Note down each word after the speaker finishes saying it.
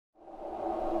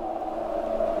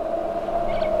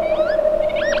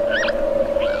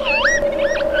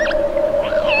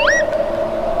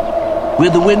where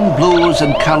the wind blows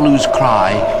and curlews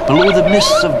cry, below the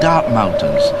mists of dark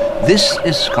mountains. This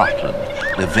is Scotland,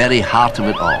 the very heart of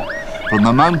it all. From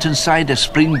the mountainside a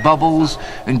spring bubbles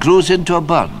and grows into a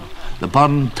burn. The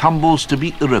burn tumbles to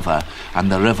meet the river,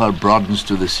 and the river broadens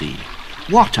to the sea.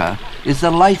 Water is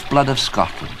the lifeblood of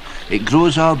Scotland. It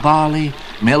grows our barley,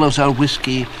 mellows our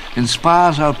whisky,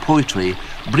 inspires our poetry,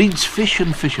 breeds fish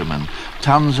and fishermen,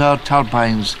 turns our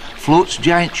turbines, floats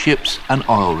giant ships and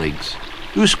oil rigs.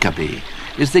 Uskabe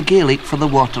is the Gaelic for the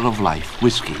water of life,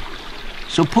 whisky.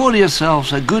 So pour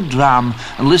yourselves a good dram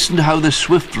and listen to how the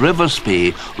swift River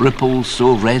Spey ripples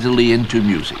so readily into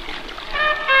music.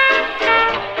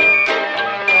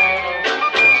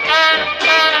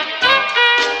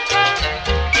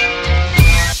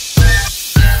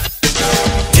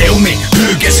 Tell me,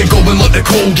 who gets it going like the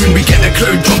cauldron? We get the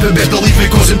crowd jumping, best believe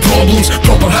we're causing problems.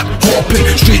 Proper hip hopping,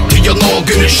 straight to your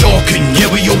noggin, it's shocking.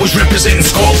 Yeah, we always representing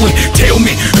Scotland. Tell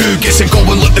me, who gets it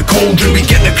going like the cauldron? We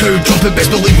get the crowd jumping, best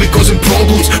believe we're causing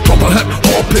problems. Proper hip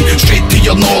hopping, straight to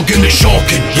your noggin, it's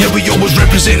shocking. Yeah, we always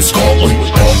representing Scotland.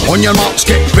 On your marks,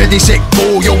 get ready, set,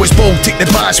 go. You always bold, take the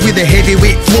bass with the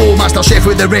heavyweight flow. Master chef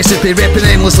with the recipe, repping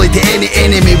endlessly to any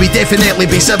enemy. We definitely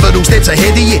be several steps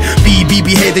ahead of you. Be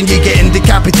beheading you, getting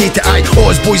decapitated. Aye,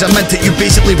 Oz boys are minted, you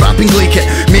basically rapping like it.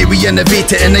 May we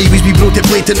innovate it, and always we brought it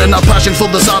blatant. And our passion for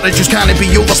this art, it just can't be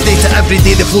overstated. Every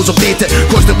day the flows update it,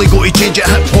 constantly go to change it.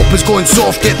 Hip hop is going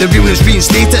soft, get the realness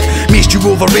reinstated. Missed you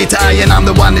overrated, aye, and I'm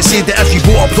the one that said that. If you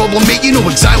got a problem, mate, you know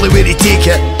exactly where to take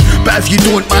it. But if you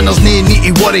don't, man, there's no need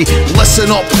to worry.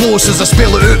 Listen up close as I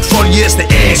spell it out for you. It's the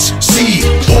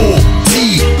S-C-O-T-L-A-N-D.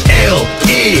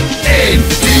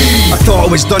 I thought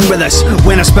I was done with this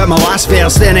when I spit my last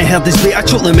verse. Then I heard this beat, I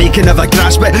totally make it, never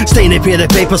grasp it. Stain a pair of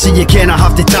paper so you kinda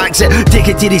have to tax it. Take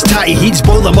it to these tatty heads,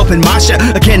 boil them up and mash it.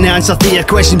 I ken the answer to your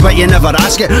question but you never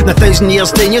ask it. In 1,000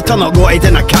 years time you turn up rotted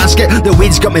in a casket. The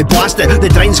weeds got me blasted, the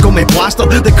drink's got me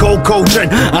plastered. The Cauld Cauldron,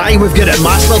 aye, we've got it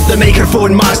mastered. The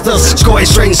microphone masters, Scottish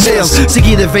strength sales. So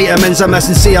give the vitamins I'm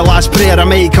missing, say a last prayer. I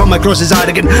might come across as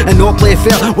arrogant and not play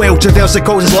fair. Well, traverse the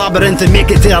Cauldron's labyrinth and make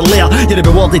it to a lair. You're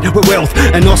bewildered with wealth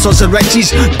and all sorts of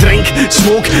riches. Drink,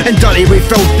 smoke and dirty we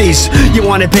filthies. You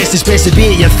want the best it's best to be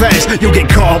at your fest. You'll get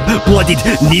caught up, bloodied,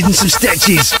 needing some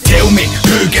stitches. Tell me,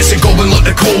 who gets it going like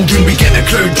the cauldron? We get the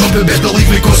crowd jumping, best believe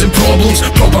we're causing problems.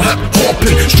 Proper hip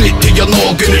hopping, straight to your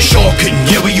noggin, it's shocking.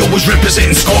 Yeah, we always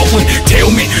representing Scotland.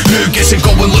 Tell me, who gets it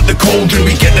going like the cauldron?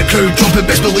 We get the crowd jumping,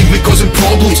 best believe we're causing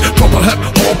problems. Proper hip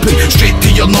hopping, straight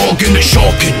to your noggin, it's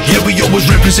shocking. Yeah, we always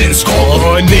representing Scotland.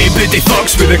 Oh, nobody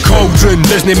fucks with the cauldron.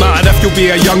 Doesn't matter if you'll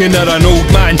be a youngin' or an old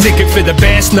man. Take it for the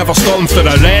best, never stopping for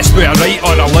a rest. With a right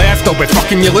or a left, I'll be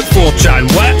fucking you look for Chan.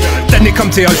 What? Didn't come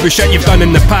to us with shit you've done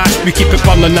in the past. We keep it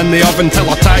burning in the oven till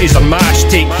our tatties are mashed.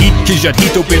 Take heat, cause your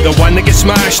heat'll be the one that gets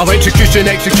smashed. Electrocution,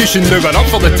 execution, now we're up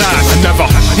for the task. I never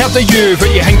heard of you, what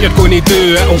you think you're gonna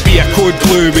do. It'll be a code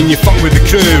blue when you fuck with the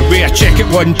crew. We a check it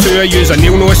 1, 2, use a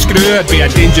nail, no a screw. I'd be a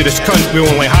dangerous cunt with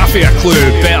only half of a clue.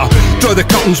 Better draw the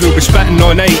curtains, we'll be spitting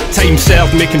all night. Time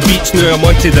served, making beats, now I'm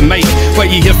onto the mic. What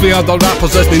you hear from other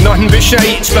rappers isn't nothing but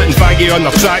shite. Spitting faggy on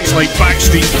their tracks like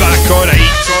Backstreet's back, alright.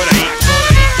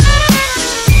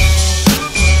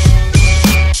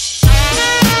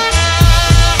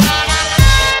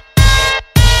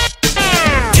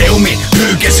 Tell me,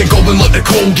 who gets it going like the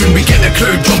cauldron? We get the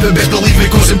crowd jumping, best believe we're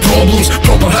causing problems.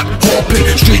 Proper hip hopping,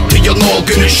 straight to your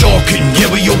noggin, it's shocking. Yeah,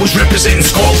 we always representing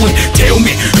Scotland. Tell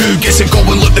me, who gets it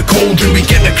going like the cauldron? We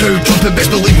get the crowd jumping,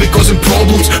 best believe we're causing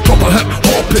problems. Proper hip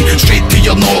hopping, straight to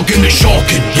your noggin, it's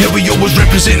shocking. Yeah, we always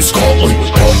representing Scotland.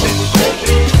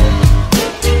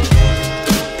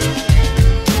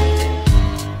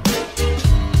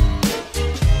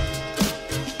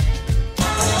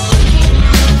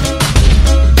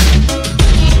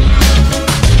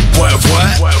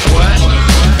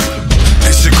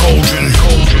 It's the cauldron.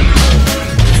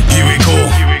 Here we go.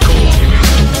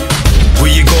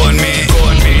 Where you going, mate?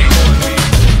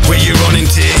 Where you running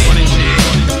to?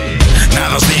 Now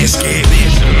there's no escape.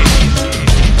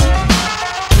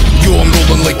 Yo, I'm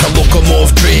rolling like a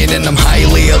locomotive train, and I'm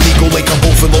highly illegal like a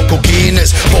boat full of cocaine.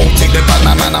 It's Baltic, the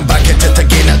banana man, I'm back at it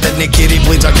again. I didn't carry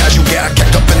blades, I casual get a kick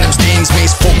up in them stains.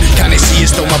 Mace folk, can't see it,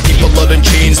 still my people are in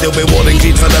chains. They'll be wearing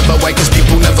green forever, why? Cause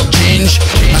people never change.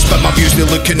 I spit my views, they're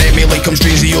looking at me like I'm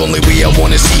strange. The only way I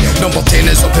wanna see number 10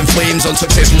 is up in flames.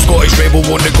 Unsuccessful Scottish rebel,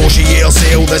 won't negotiate or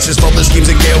sell. This is for the schemes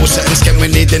and girls sitting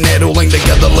skimming the dinero, linked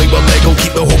together like we're Lego.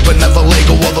 Keep the hope and never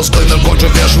Lego. Others claim they're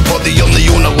controversial, but they on the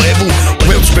owner level.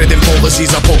 Well spreading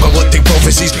policies, apocalyptic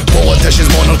prophecies. Politicians,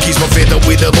 monarchies, we're fed up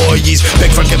with the lawyers.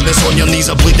 Big forgiveness on your knees,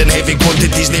 are bleeding heavy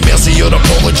quantities. No mercy or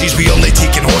apologies, we only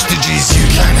taking hostages. You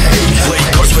can't hide,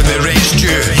 like us with the rest due.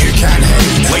 You can't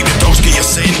hide, like the dogs get your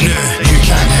scent now. You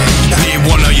can't hide, any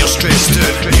one of your stressed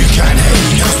out. You can't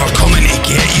hide, cause we're coming to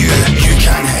get you. You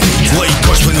can't hide, like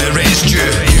us when the rest due.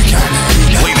 You can't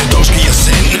hide, like the dogs get your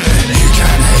scent now. You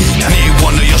can't hide, any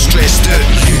one of your stressed out.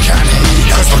 You can't hide,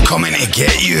 cause we're coming to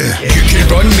get you. You can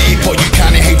run me, but you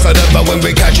can't hide forever. When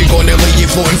we catch you, gonna lay you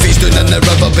floating face down in the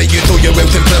river. But you thought your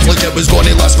wealth and privilege, it was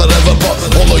gonna last forever. But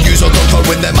all of yous will come for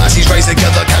when the masses rise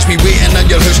together. Catch me waiting in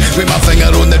your house with my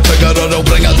finger on the trigger, or I'll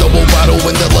bring a double barrel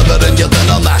and deliver in your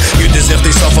dinner. Nah, you deserve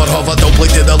to suffer, have a double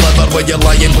plate to deliver. When you're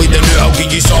lying bleeding out, I'll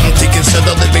give you something to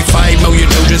consider. There'll be 5 million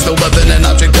children still living in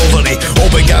abject poverty.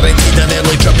 All we guaranteed an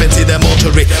early trip into the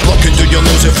mortuary. Looking through your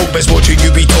nose, if folk best watching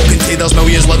you be talking to. There's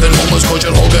millions living homeless cause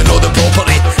you're hogging all the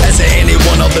property. Is it any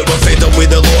wonder that we're fed up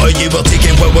with a lot of you? We're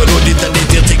taking what we're owed, and they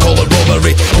dare to call it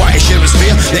robbery. Why share is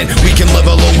fair, then we can live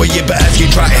along with you. But if you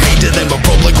try to hide it, then we're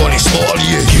probably gonna slaughter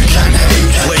you. You can't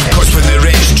hide, like us when the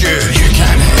rest due. You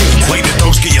can't hide, like the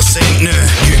dogs get your scent now.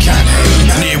 You can't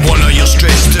hide, any one of your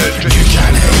stressed out. You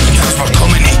can't hide, cause we're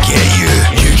coming to get you.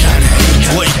 You can't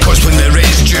hide, like us when the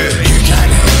rest due. You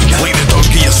can't hide, like the dogs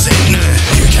get your scent now.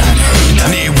 You can't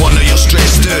hide, any one of your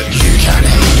stressed out. You can't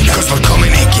hide, cause we're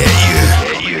coming to get you.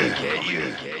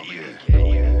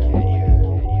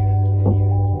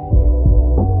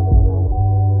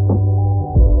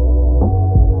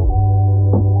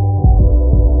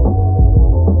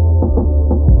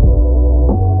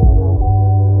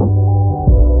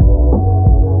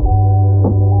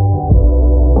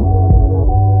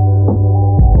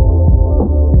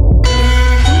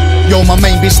 Yo, my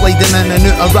mind be sliding in and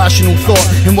out irrational thought.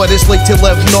 And what it's like to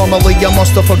live normally, I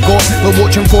must have forgot. But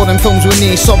watching foreign films with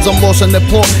me subs, I'm lost in the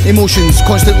plot. Emotions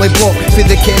constantly blocked for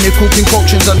the chemical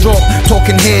concoctions I drop.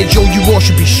 Talking heads, yo, you all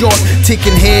should be shot.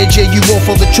 Taking heads, yeah, you all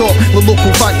for the chop. The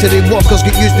local factory workers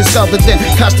get used, discarded, then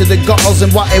cast to the gutters.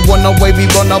 And what I wonder why we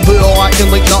run about all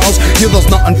acting like nutters. Here there's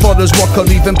nothing for us, work or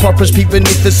even purpose. Peep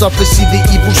beneath the surface, see the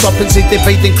evil serpents, they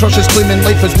divide and crush us, claiming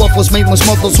life is worthless. Mindless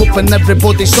mothers, hoping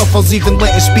everybody suffers. Even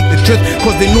let us speak the truth,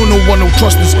 cause they know no one will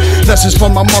trust us. This is for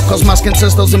my muckers, masking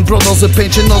sisters and brothers, the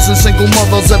pensioners and single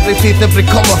mothers, every faith, every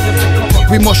colour.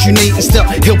 We must unite and start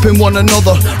helping one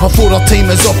another before our time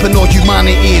is up and all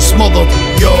humanity is smothered.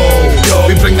 Yo,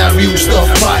 we bring that real stuff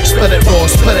back. Spit it raw,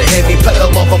 spit it heavy, put the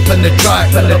love up in the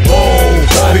track.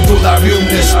 We brought that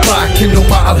realness back, and no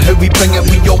matter how we bring it,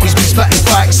 we always be spitting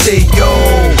facts. Say yo,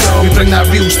 we bring that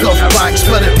real stuff back.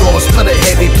 Spit it raw, spit it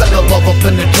heavy, put the love up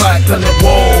in the track.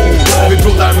 We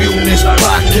brought that realness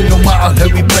back, and no matter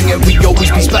how we bring it, we always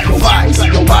be spitting facts.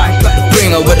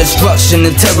 Bring her with destruction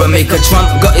and terror, make a Trump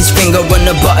got his finger on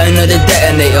the button of the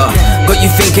detonator. Got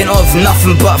you thinking of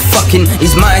nothing but fucking.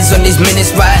 His mind's on his minutes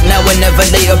right now and never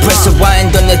later. Press a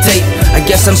wind on the tape. I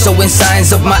guess I'm showing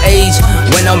signs of my age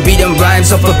when I'm reading rhymes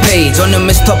off a page. On the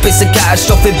missed topics of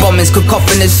catastrophic bombings,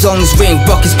 cacophonous songs ring,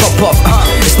 rockets pop off.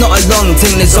 It's not a long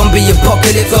thing, the zombie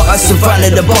apocalypse got us in front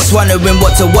of the box, wondering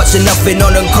what to watch and nothing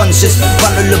on unconscious.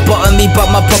 Front of the bottom, me but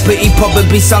my property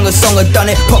probably sung a song or done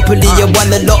it properly. You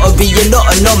won the lottery, you're not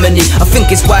a nominee. I think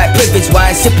it's white privilege,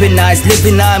 why I'm sipping nice,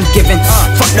 living I'm giving.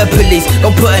 Fuck the police,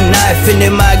 go put a knife in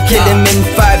him, I kill him in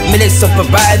 5 minutes of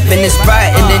arriving. It's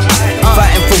frightening,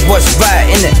 fighting for what's right,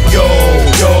 innit? Yo,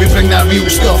 we bring that real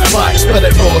stuff back. Spit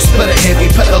it raw, spit it heavy,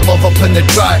 put the love up in the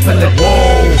track.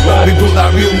 We brought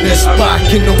that realness back,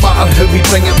 and no matter how we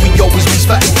bring it, we always be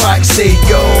spitting facts. Say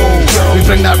yo, we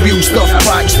bring that real stuff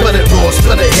back. Spit it raw,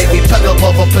 spit it heavy, put the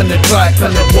love up in the track.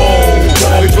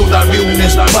 We brought that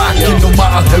realness back, and no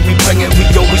matter how we bring it, we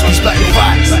always be spitting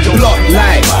facts. Block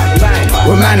life,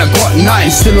 well man, I got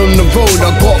nothing, still on the road.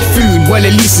 I got food, well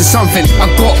at least it's something. I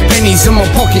got pennies in my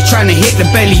pocket trying to hit the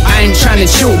belly. I ain't trying to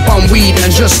chill, bum weed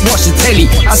and just watch the telly.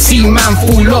 I see man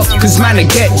fall off, cause man I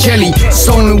get jelly.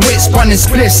 Stolen wits, bunning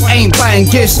splits, ain't buying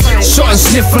gifts. Shot and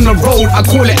sniff on the road, I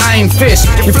call it iron fist.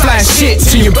 You fly shit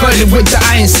till you burn it with the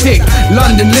iron stick.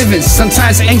 London living,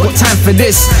 sometimes I ain't got time for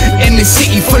this. In the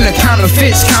city full of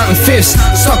counterfeits, counting fifths.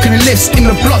 Stuck in the lifts, in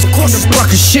the blocks, cause the block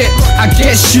of shit. I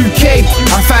guess UK,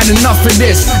 I've had enough of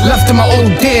this. Left in my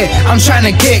old dear, I'm trying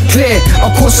to get clear.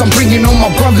 Of course I'm bringing all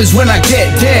my brothers when I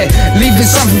get there. leaving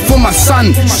something for my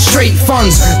son. Straight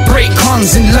funds, break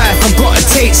cons in life, I've gotta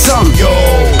take some. Yo,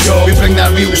 we bring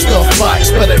that real stuff back.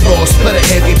 Spit it raw, spit it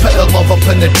heavy, put the love up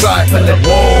in the track. And then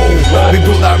whoa, we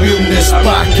brought that realness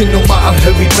back. And no matter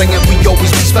how we bring it, we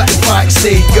always be spitting back.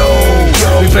 Say yo,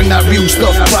 we bring that real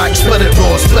stuff back. Spit it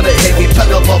raw, spit it heavy, put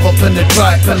the love up in the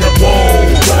track. And then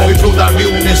whoa, we brought that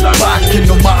realness back. And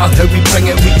no matter how we bring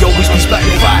it, we always be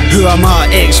spitting back. Who am I?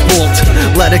 Export,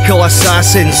 lyrical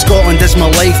assassin. Scotland is my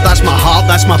life, that's my heart,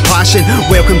 that's my passion.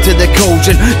 Welcome to the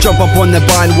cauldron, jump up on the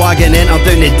bandwagon, enter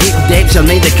down the deep depths your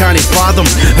mind they can't fathom.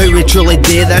 How we truly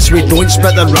do this, we don't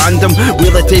spit the random.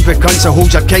 We're the type of cunts that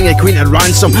hold your king and queen at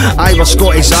ransom. Irish,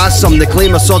 Scottish, awesome, the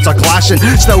claim of swords are clashing.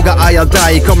 Still got I or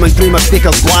die coming through my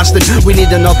speakers blasting. We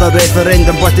need another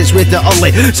referendum but it's way too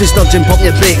early, so sturgeon pump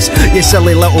your brakes, you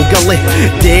silly little gully.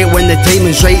 Day when the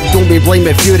timing's right, don't be blind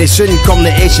with fury. Soon come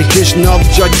the execution of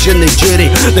judge and the jury.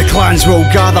 The clans will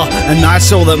gather and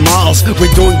that's all that matters. We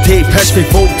don't take piss with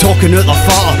folk talking out their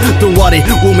fatter. Don't worry,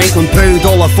 we'll make them proud,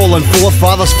 all our fallen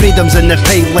forefathers. Freedom's in the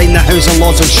pipeline, the House of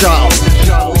Lords will shatter.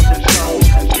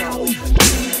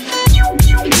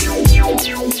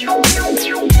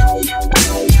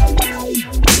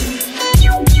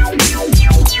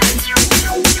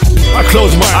 I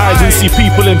close my eyes and see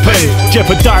people in pain,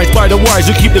 jeopardized by the wise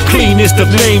who keep the cleanest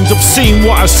of names. I've seen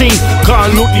what I've seen,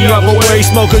 can't look the other way.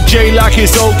 Smoke a J like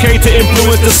it's okay to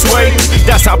influence the sway.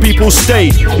 That's how people stay,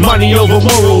 money over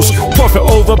morals, profit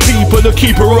over people, the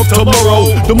keeper of tomorrow.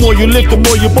 The more you live, the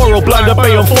more you borrow, blind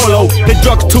obey and follow. They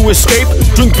drugs to escape,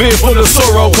 drink beer full of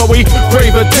sorrow. Cause we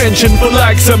crave attention for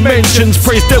likes and mentions,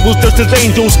 praise devils just as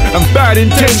angels and bad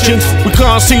intentions. We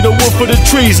can't see the wood for the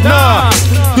trees, nah,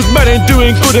 cause men ain't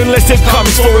doing good unless it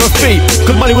comes for a fee.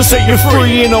 Cause money will set you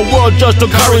free in a world just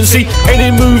on currency. Any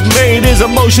move made is a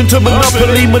motion to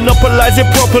monopoly. Monopolize it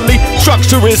properly,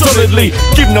 structure it solidly,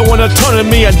 give no one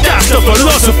autonomy, and that's the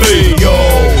philosophy. Yo,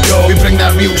 we bring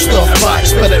that real stuff back.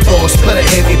 Spit it raw, spit it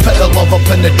heavy, put the love up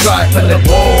in the track. And then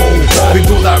whoa, we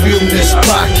brought that realness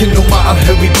back. And no matter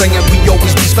how we bring it, we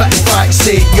always be spitting back.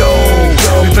 Say yo,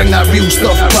 we bring that real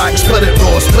stuff back. Spit it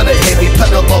raw, spit it heavy, put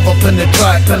the love up in the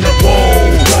track. And then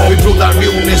whoa, we brought that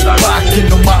realness back. And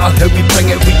no matter how we bring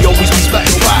it, we always be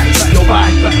spitting back. Go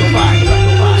back, go back, go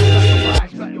back.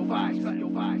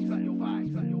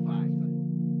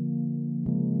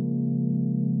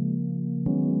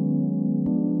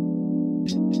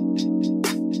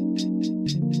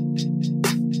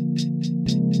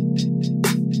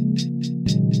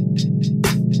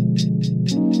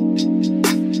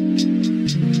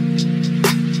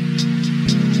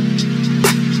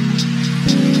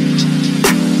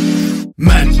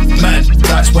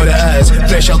 That's what it is.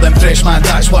 Fresher than fresh, man,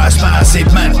 that's what I spit. I said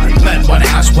mint, when it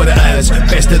has what it is.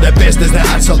 Best of the best is the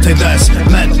answer to this.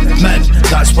 Mint,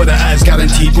 that's what it is.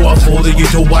 Guaranteed what I follow, you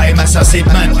don't want to miss. I said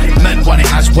mint, when it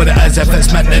has what it is. If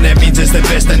it's mint, then it means it's the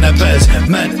best in the biz.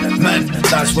 Mint,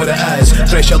 that's what it is.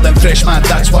 Fresher than fresh, man,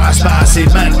 that's what I spit. I said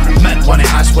mint, when it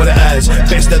has what it is.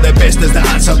 Best of the best is the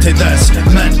answer to this.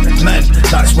 Mint,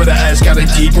 that's what it is.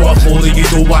 Guaranteed what I follow, you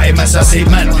don't want to miss. I said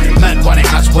mint, when it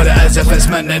has what it is. If it's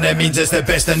mint, then it means it's the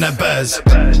best in the biz.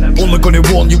 Only gonna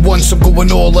warn you once, I'm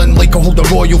going all in like I hold a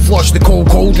royal flush. The Cauld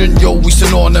Cauldron, yo, we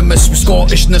synonymous with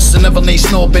Scottishness and never nice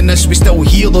snobbiness. We still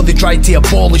here though they tried to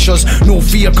abolish us. No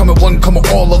fear, come at one, come at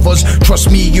all of us.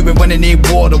 Trust me, you ain't winning a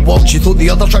war of words. You thought the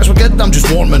other tracks were good, I'm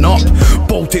just warming up.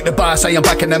 Baltic the bass, I am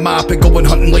back in the map and going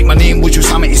hunting like my name was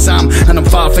Yosemite Sam. And I'm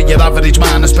far for your average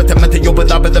man. I spit a minute, yo, but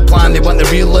that with the plan. They want the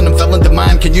real and I'm filling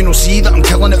demand. Can you not see that I'm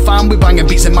killing it, fam? We banging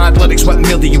beats and mad lyrics, what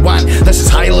more do you want? This is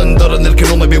Highlander and there can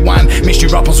only be one. Makes you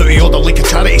rappers out of order like a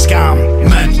charity scam.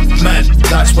 Mint,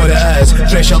 that's what it is.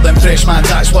 Fresher than fresh, man,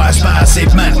 that's what I spit. I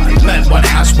said mint, when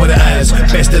it has what it is.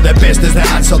 Best of the best is the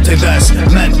answer to this.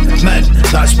 Mint,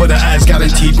 that's what it is.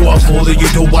 Guaranteed what I follow, you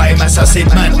don't want to miss. I said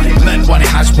mint, when it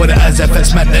has what it is. If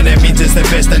it's mint, then it means it's the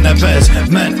best in the biz.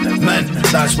 Mint,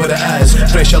 that's what it is.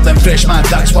 Fresher than fresh, man,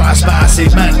 that's what I spit. I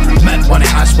said mint, when it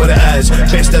has what it is.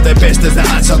 Best of the best is the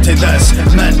answer to this.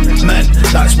 Mint,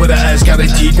 that's what it is.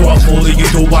 Guaranteed what I follow, you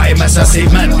don't want to miss. I say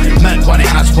mint, when it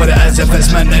has what it is. If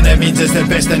it's mint, then it means it's the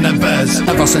best in the biz.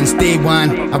 Ever since day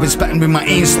one, I've been spitting with my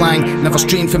own slang, never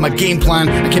straying from my game plan.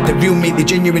 I kept it real, mate, the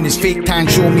genuine is fake tan.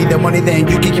 Show me the money, then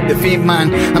you can keep the fame,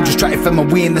 man. I'm just trying to find my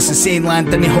way in this insane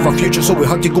land. Didn't have a future, so we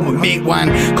had to go and make one.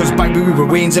 Cause back when we were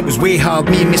Waynes, it was way hard.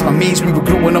 Me and my mates, we were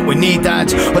growing up with no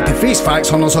dads. But to face facts,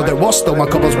 hunters had it worse. Still my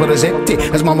cupboards were as empty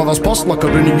as my mother's purse. Look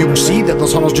around and you will see that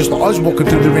there's hunters just like us walking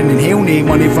through the rain in hell. No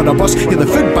money for a bus, yeah, the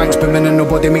food bank's booming and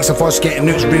nobody makes a fuss. Getting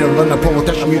out's rarer than a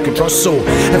politician you can trust. So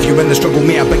if you in the struggle,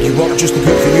 mate, I beg you up just to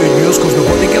good for you and yours, cause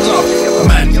nobody gives up.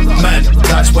 Mint,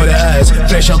 that's what it is.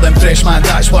 Fresher than fresh, man,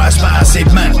 that's what I spit. I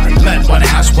said mint, mint, when it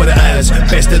has what it is.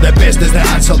 Best of the best is the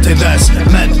answer to this.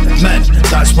 Mint, mint,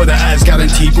 that's what it is.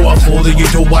 Guaranteed go a flow that you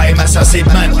don't want to miss. I said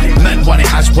mint, mint, when it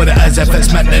has what it is. If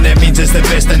it's mint, then it means it's the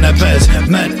best in the biz.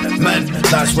 Mint, mint,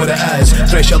 that's what it is.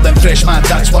 Fresher than fresh, man,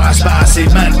 that's what I spit. I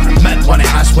said mint, mint, when it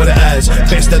has what it is.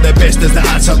 Best of the best is the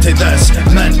answer to this.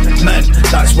 Mint, mint,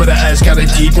 that's what it is.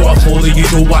 Guaranteed go a flow that you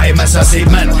don't want to miss. I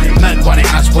said mint, mint, when it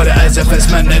has what it is. If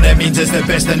it's mint, then it means it's the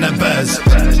best in the biz.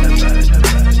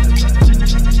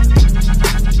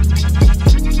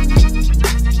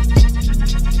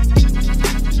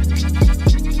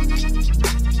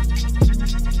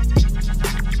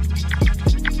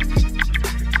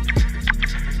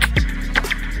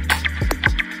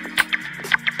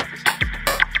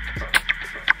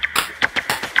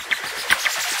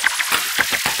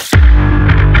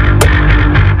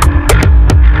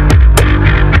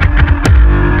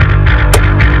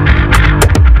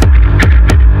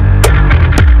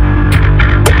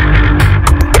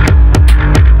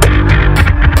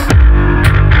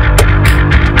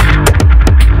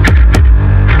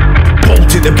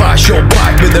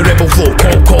 With the rebel flow,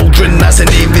 Cauld Cauldron, that's the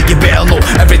name that you better know.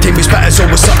 Every time we spit it's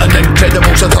always something incredible,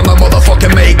 so turn the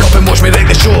motherfucking mic up and watch me wreck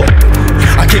the show.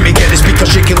 I came to get the speaker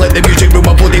shaking, let the music rule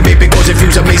my bloody mate, because it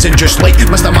feels amazing, just like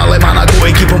Mr. Marley, man, I go to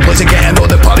keep on blazing, getting all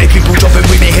the party people jumping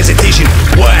with no hesitation.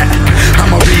 What? I'm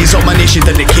a raise up my nation,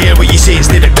 didn't care what you say,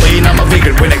 instead of playing I'm a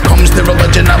vagrant. When it comes to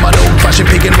religion, I'm an old-fashioned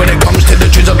pagan. When it comes to the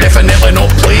tunes, I'm definitely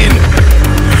not playing.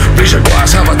 Raise your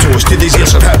glass, have a toast to these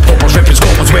ears of hip-hoppers repping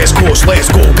Scotland's West Coast.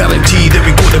 Let's go, guarantee that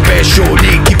we got the best show.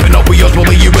 Ain't keeping up with yours, we'll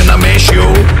leave you in a mess, yo.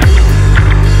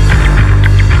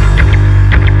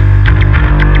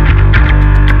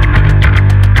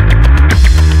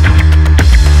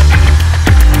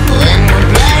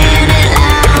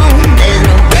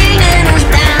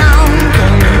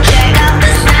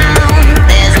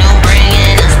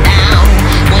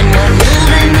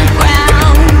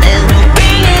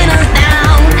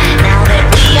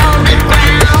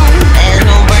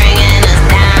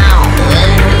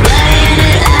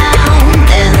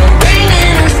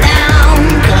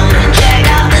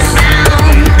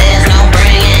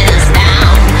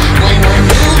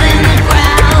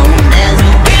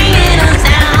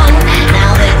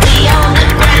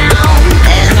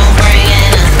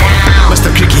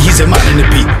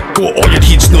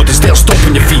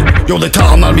 Yo, the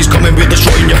Tartan army's coming with the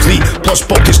shot in your fleet. Plus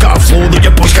Bucky's got a flow that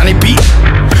your boys can't beat.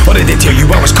 Or did they tell you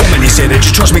I was coming? He said it.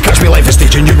 Just trust me, catch me live a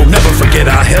stage and you will never forget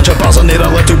it. I heard your bars on there a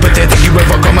little pathetic. You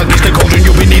ever come against the cauldron,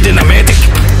 you'll be needing a medic.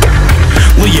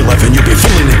 Will you live and you'll be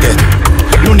feeling it dead.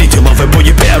 No need to love it, but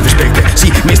you better respect it.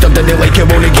 See, Maester didn't like it,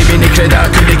 won't give me any credit. I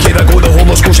couldn't care, I go the whole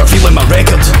of Scotia feeling my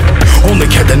record. Only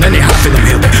kidding, any half of them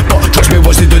heard it. But trust me,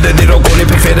 once they do that, they're all gonna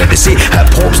prefer it. They say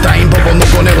hip-hop's dying, but we're not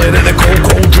gonna let it. The Cauld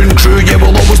Cauldron crew, yeah,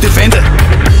 we'll always defend it.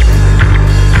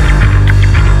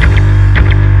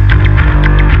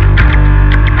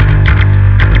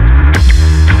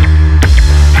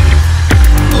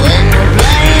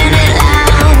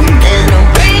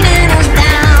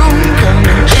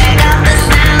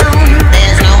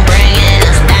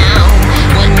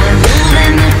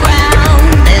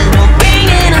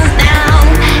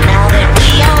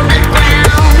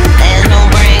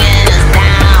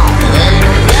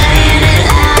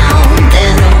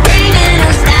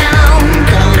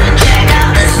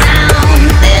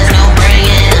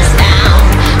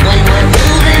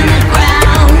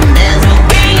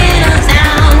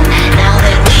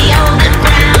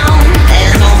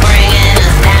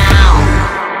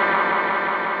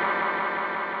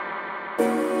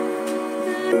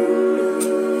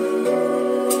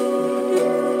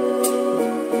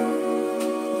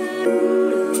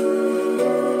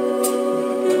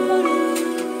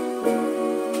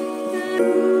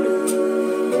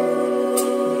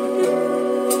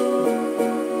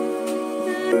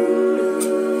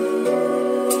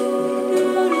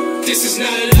 This is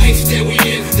not a life that we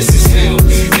in, this is hell.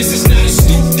 This is not a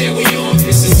stoop that we on,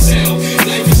 this is hell.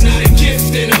 Life is not a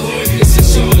gift in a hood, it's a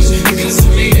charge. Because I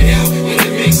made it out, and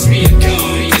it makes me a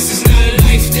god. This is not a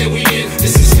life that we in,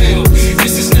 this is hell.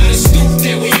 This is not a stoop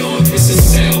that we on, this is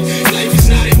hell. Life is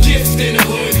not a gift in a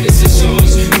hood, it's a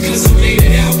charge. Because I made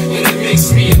it out, and it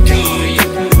makes me a god.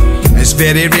 It's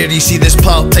very rare you see this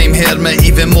part-time hermit,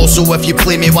 even more so if you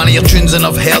play me one of your tunes and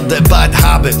I've heard it. Bad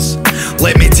habits,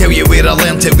 let me tell you where I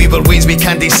learnt it. We were Waynesby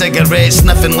candy cigarettes,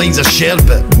 sniffing lines of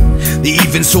sherbet. They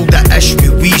even sold the ish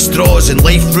with wee straws and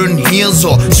life run heels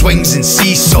or swings and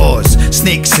seesaws.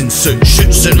 Snakes in suits,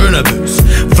 shoots and runabouts.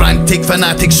 Frantic,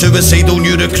 fanatic, suicidal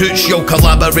new recruits. You'll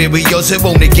collaborate with us, it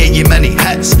won't get you many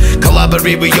hits.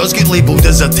 Collaborate with us, get labelled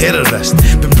as a terrorist.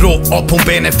 Been brought up on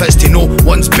benefits to no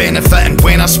one's benefiting.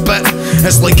 When I spit,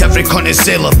 it's like every cunt is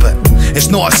celibate. It's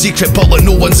not a secret, but like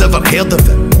no one's ever heard of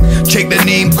it. Check the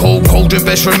name, Cauld Cauldron,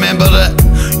 best remember it.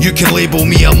 You can label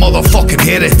me a motherfucking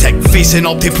heretic, facing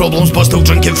up to problems but still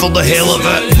drinking for the hell of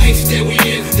it. Life that we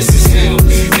in, this is hell.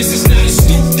 This is not a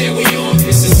stoop that we on,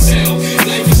 it's a cell.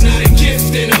 Life is not a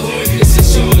gift in a hood, it's a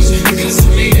choice. Because I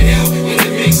made it out, well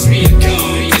it makes me a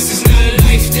god. This is not a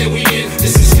life that we in,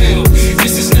 this is hell.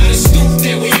 This is not a stoop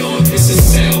that we on, it's a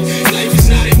cell. Life is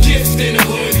not a gift in a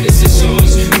hood, it's a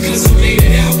choice. Because I made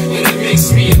it out, well it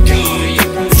makes me a god.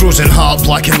 Frozen heart,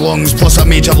 blackened lungs, plus a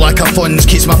major lack of funds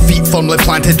keeps my feet firmly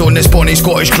planted on this bonny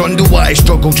Scottish grundle. Why I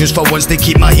struggle just for once to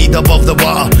keep my head above the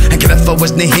water. And if I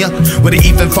wasn't here, would it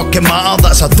even fucking matter?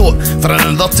 That's a thought for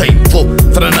another time, flow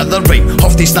for another rhyme.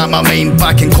 Have to snap my mind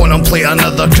back and contemplate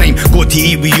another crime. Go to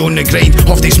eat, we on the grind,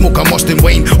 have to smoke a must and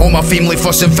wine. All my family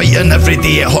fussing, fighting every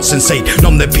day, it hurts inside.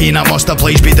 Numb the pain, I must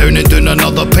oblige, be down and doing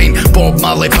another pint. Bob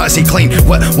Marley, Patsy Cline,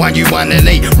 what, why you want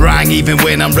tonight? Rang even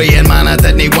when I'm writing, man, I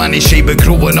didn't want to shy, but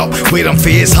growing up where I'm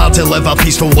from, it's hard to live a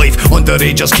peaceful life.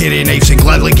 Underagers carry knives and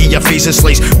gladly give your face a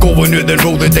slice. Going out and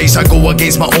roll the dice, I go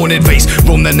against my own advice.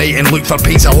 Roam the night and look for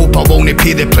pints, I hope I'll only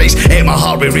pay the price. At my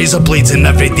heart with razor blades and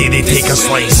every day they take a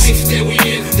slice. Life that we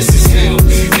in, this is hell.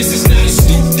 This is not a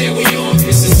stoop that we on,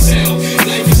 it's a cell.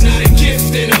 Life is not a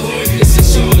gift in a hood, it's a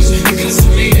choice. Because I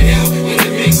made it out, well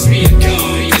it makes me a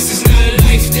god. This is not a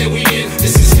life that we in,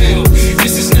 this is hell.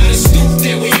 This is not a stoop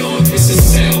that we on, it's a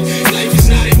cell. Life is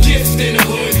not a gift in a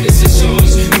hood, it's a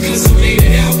choice. Because I made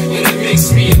it out, well it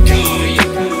makes me a god.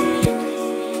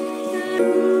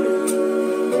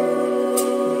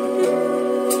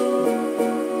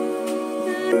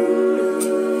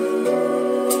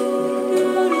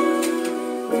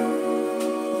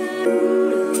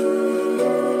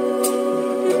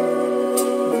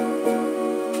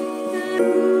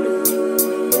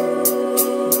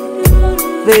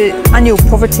 The annual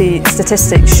poverty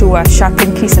statistics show a sharp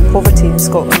increase in poverty in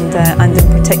Scotland and in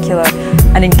particular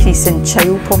an increase in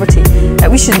child poverty.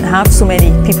 We shouldn't have so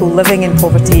many people living in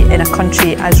poverty in a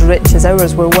country as rich as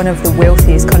ours. We're one of the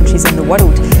wealthiest countries in the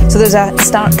world. So there's a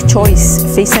stark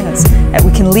choice facing us.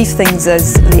 We can leave things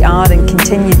as they are and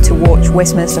continue to watch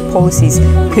Westminster policies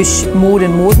push more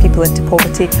and more people into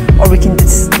poverty, or we can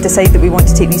decide that we want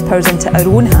to take these powers into our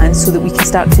own hands so that we can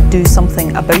start to do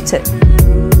something about it.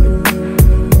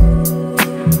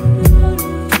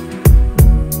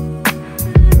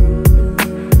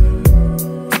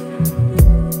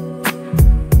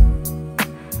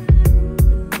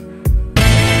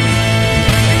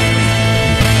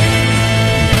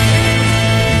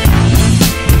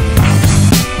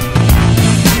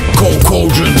 Cauld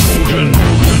Cauldron.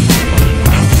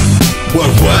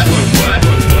 What?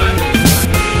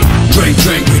 Drink,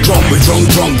 drink, we drunk,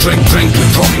 drink, drink, we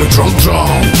drunk,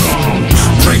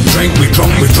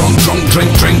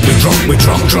 Drink, we drunk, drink, we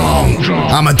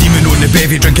drunk. I'm a demon on the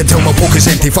bevy, drinking till my pocket's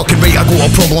empty. Fucking right, I got a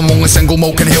problem, only single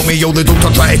malt can help me. Yo, the doctor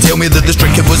tried to tell me that this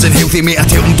drinking wasn't healthy, mate. I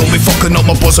tell him, don't be fucking up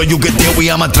my buzzer, you get dealt with.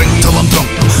 I'm a drink till I'm drunk.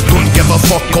 Don't give a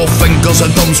fuck off fingers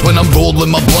and thumbs when I'm rolling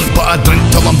my blunt, but I drink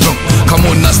till I'm drunk. Come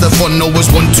on, that's the fun,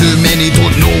 always one too many,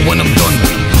 don't know when I'm done.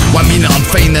 Well, I mean it, I'm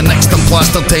fine, the next I'm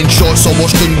plastered, 10 shots all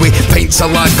washed down with pints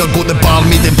of lager. Got the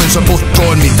barmaid and bouncer both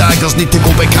drawing me daggers. Need to go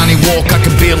but can't walk, I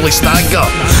can barely stagger.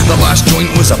 The last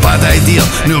joint was a bad idea.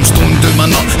 Now I'm stoned down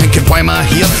my nut and can why am I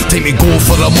here? Take me go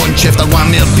for a munch after one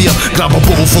more beer. Grab a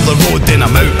bottle for the road, then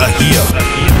I'm out of here.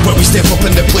 But we step up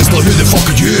in the place like who the fuck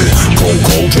are you? Cauld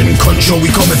Cauldron, cunt show,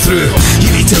 we coming through.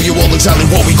 Here to tell you all exactly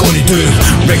what we gonna do.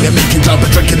 Ring the mic and grab a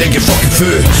drink and then get fucking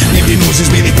through. Nobody knows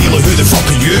it's me, they be like who the fuck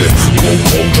are you? Cauld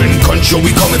Cauldron, cunt show,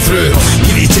 we coming through.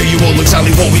 Here to tell you all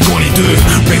exactly what we gonna do.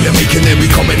 Ring the mic and then we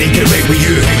come and get right with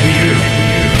you.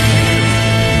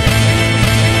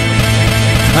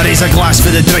 I raise a glass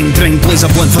for the drink, blaze a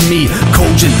blunt for me.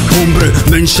 Cauldron, homebrew,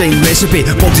 moonshine recipe.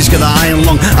 Bobby's got the iron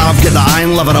lung, I've got the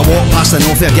iron liver. I walk past an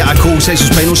offer, get a cold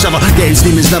sexual spinal shiver. Getting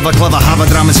steaming's never clever, have a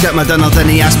drama, skip my dinner.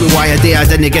 Didn't he ask me why a day I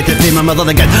didn't get to pay my mother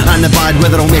the good and the bad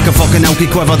weather. I'll make a fucking alky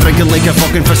quiver, drinking like a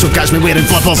fucking fish, so catch me wearing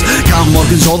flippers. Cam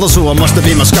Morgan's order, so I must have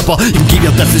been my skipper. You can keep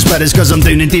your different spirits, cause I'm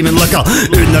down in demon liquor.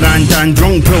 Out in the randan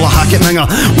drunk, pull a hack at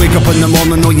minger. Wake up in the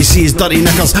morning, all you see is dirty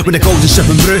knickers. With the cauldron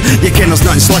sipping brew, you ken there's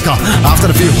nothing slicker. After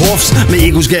a few Hofs, my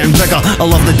ego's getting bigger. I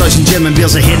love the dozen German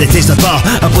beers, I hate the taste of beer.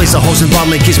 I place the horse and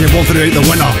barley, keeps me warm throughout the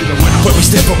winter. When we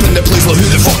step up in the place, like who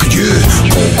the fuck are you?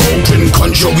 Cauld Cauldron,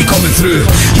 country, we coming through.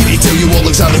 Need to tell you all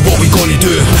exactly what we gonna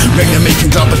do. Ring the mic and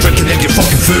grab a drink and then get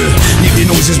fucking through. Need the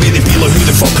noses where they be like who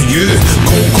the fuck are you?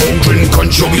 Cauld Cauldron,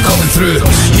 country, we coming through.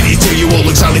 Need to tell you all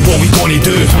exactly what we gonna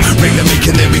do. Ring the mic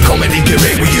and then we come in and get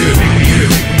right with you.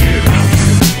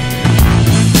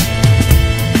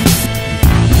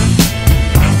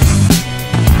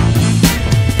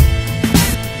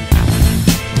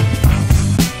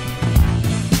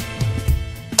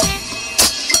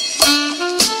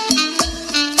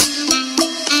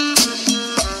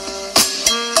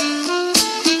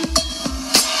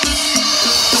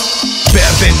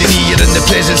 Bend the knee, you're in the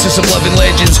presence of some living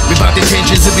legends. We've had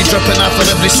intentions to be dripping after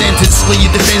every sentence. Lay you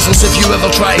defenseless if you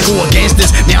ever try to go against us.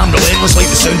 Me, I'm relentless like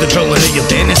the sound of drilling at your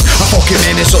dentist. A fucking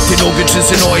menace up to no good since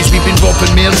the noise. We've been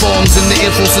dropping mere bombs in the Air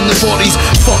Force in the 40s.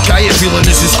 Fuck, I ain't feeling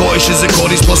this as Scottish as the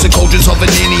Corries. Plus the cauldrons haven't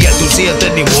any yet, don't say I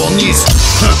didn't warn yous.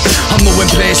 I'm no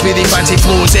impressed with the fancy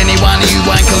flows. Any one of you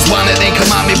wankers want it, then come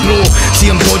at me, bro.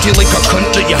 See, I'm dodgy like a cunt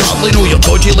that you hardly know. You're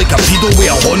dodgy like a pedo with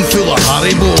a horn full of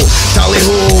Haribo.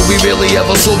 Tally-ho, we really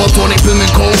ever sober. Tonic boom and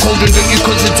Cauld Cauldron, drink you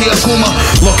cunts into a coma.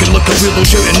 Looking like a weirdo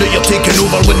shouting that you're taking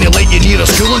over when they let you near a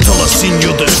school until I've seen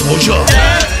your disclosure.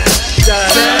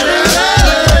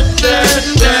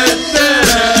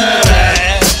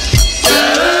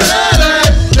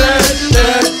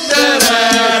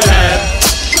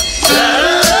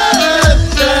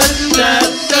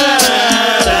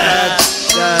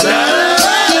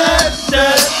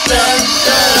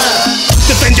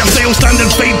 Defend yourself, stand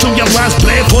and fight till your last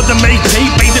breath. Hold the mic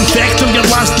tight, bite and feck till your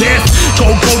last death.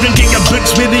 Cauld Cauldron, get your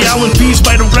books with the Allen Pease.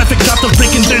 Biographic chapters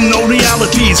breaking down all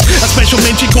realities. A special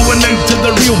mention going out to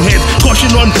the real head.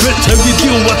 Caution on fruit, how you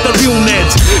deal with the real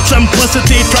neds.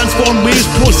 Simplicity, transform ways,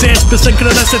 process with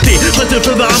synchronicity. Listen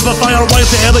through the amplifier, wire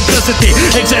to electricity.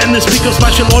 Exiting the speakers,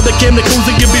 smashing all the chemicals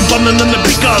that you've been burning in the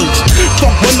beakers.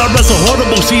 Fuck, winter is a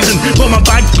horrible season, but my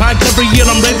bag's packed every year,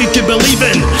 I'm ready to believe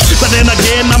in. But then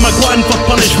again, I'm a glutton for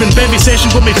punishment. Every session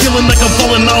got me feeling like I'm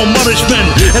falling malnourishment.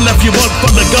 And if you work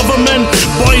for the government,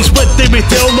 boys, what they may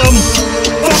tell them,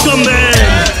 fuck them then.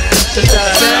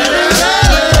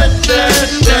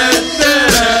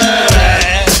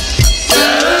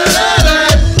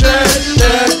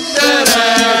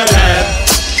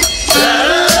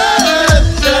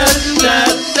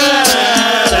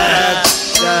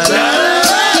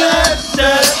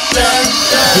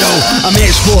 I'm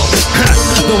export,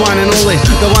 the one and only,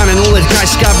 the guy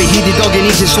scabby, heated dog and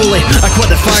eats it slowly. I quit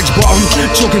the fags bottom,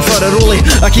 choking for a rollie.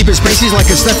 I keep it spicy like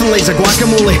a sniffing legs of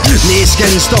guacamole. Nay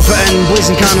skin, stuff it in,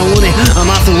 blazing cannelloni.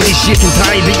 I'm after least, you can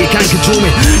try but you can't control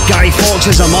me. Guy Fawkes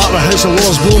is a martyr, house of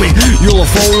laws blow me. You'll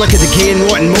fall like a decaying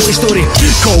rotten multi-story.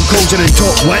 Cauld Cauldron and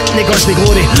top wit, they got me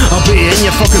glory. I'll put you in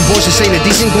your fucking boss to sign a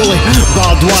decent goalie.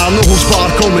 Bardoir, no holds bar,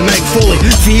 call me Mick Foley.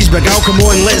 Fees, big Al, come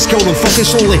on, let's kill them fucking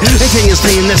slowly. In 10 years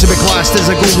time, this will be classed as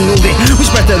a golden oldie. We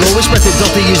spit it raw, we spit it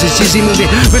dirty, use a cheesy movie.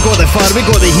 We got the fire, we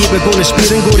got the heat, we're gonna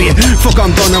spear and go to you. Fuck,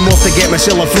 I'm done, I'm off to get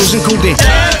myself a frozen coldie.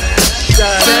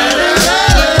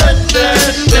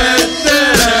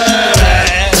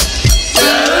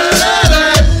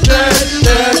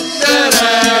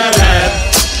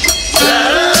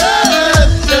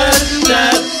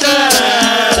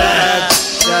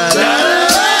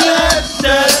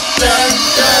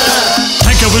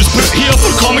 Think I was put here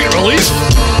for comic relief?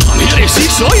 I'm here to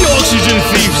seesaw you oxygen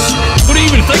thieves. What do you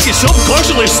even think you're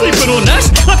subconsciously sleeping on this?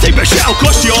 That type of shit will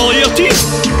cost you all of your teeth.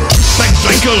 Big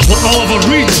drinkers like Oliver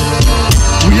Reed.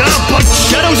 We are but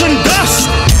shadows and dust.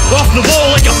 Off the wall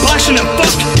like a passionate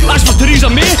fuck. As for Theresa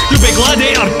May, you'll be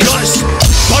gladiator guts.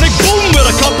 Bonic boom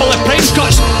with a couple of prime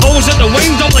cuts. Always at the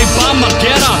wind up like Bam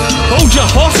Margera. Hold your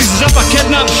horses as if I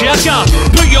kidnapped Sherka.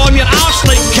 Put you on your arse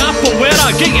like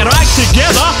Capoeira. Get your act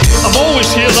together, I've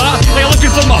always heard that. They're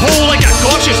looking for my hole like a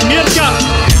cautious meerkat.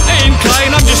 I ain't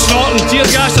crying, I'm just snorting tear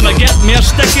gas. And I get more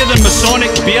sticky than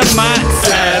Masonic beer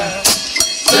mats.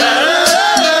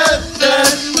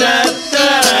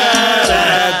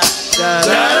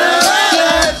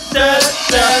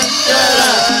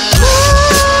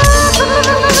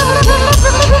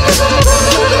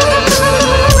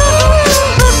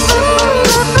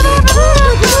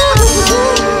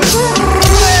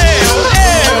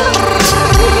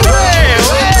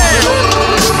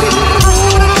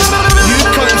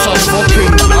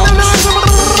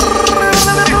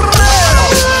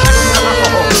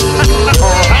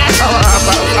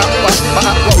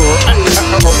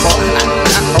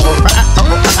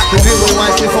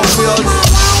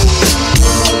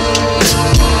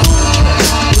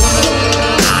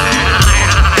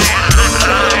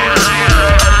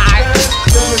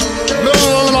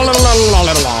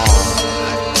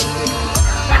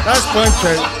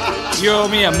 Splinter, you owe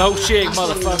me a milkshake,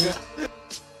 motherfucker.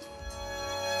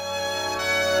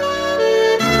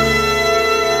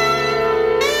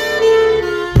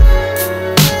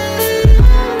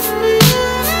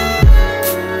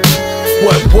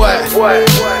 What?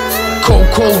 Cauld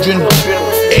Cauldron,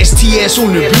 STS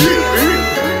on the beat.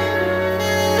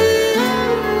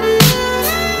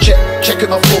 Check it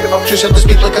my flow, just had to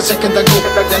speak like a second ago.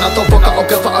 Then I thought, fuck it, I'll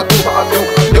give it a go.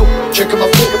 Yo, check it my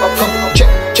flow, come,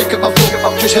 check it my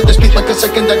flow. Just had to speak like a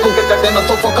second ago. Then I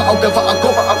thought, fuck it, I'll give it a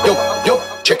go. Yo,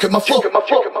 check it my flow.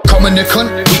 Come in the cunt,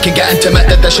 we can get intimate.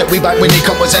 Did the shit way back when the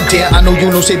cunt was empty. I know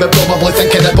you know say, but probably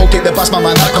thinking about take the bus, my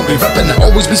man, I can't be ripping it.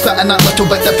 Always be spitting that little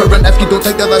bit different. If you don't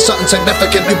think that there's something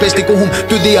significant, you best go home,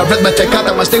 do the arithmetic, add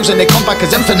up my styles and they come back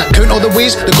as infinite. Count all the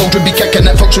ways, the cauldron be kicking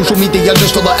it. Fuck social media,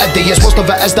 just full of idiots. Most of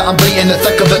it is that I'm right in the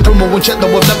thick of it. Promo and shit that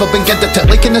we've never been good at it.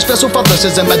 Liking this vessel for this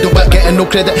is a middle bit. Getting no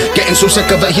credit, getting so sick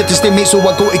of it. Here to stay mate, so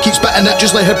I go to keep spitting it.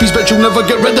 Just like herpes, but you'll never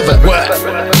get rid of it. What?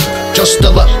 Just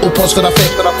a little pause for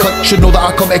effect. Cunt should know that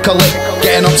I come to collect.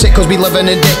 Getting upset cause we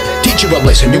living in debt. Teach you a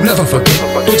lesson you'll never forget.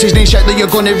 Don't say no shit that you're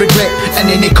gonna regret.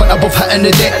 And any cunt above hitting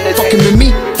the debt. Fucking with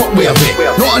me, fuck with a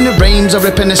vet. Not on the rhymes, I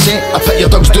ripping the set. I put your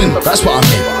dogs down, that's what I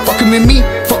meant. Fucking with me,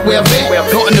 fuck with a vet.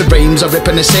 Not on the rhymes, I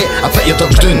ripping the set. I put your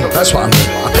dogs down, that's what I meant.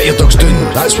 I put your dogs down,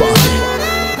 that's what I meant.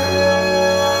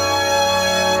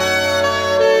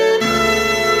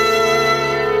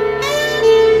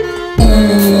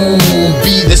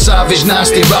 Be the savage,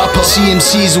 nasty rapper.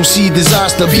 CMCs will see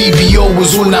disaster. BBO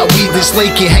was on that weed, it's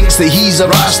like he hinks that he's a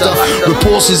rasta.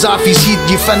 Reports is off his heat,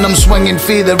 you fin him swinging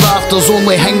for the rafters.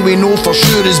 Only hang we know for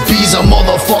sure is B's a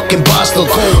motherfucking bastard.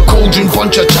 Cauldron,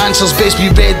 bunch of chancers, best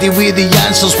be ready with the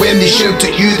answers. When they shout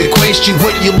at you the question,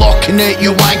 what you locking at,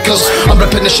 you wankers? I'm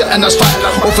ripping the shit in this fat.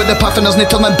 Over the path and there's no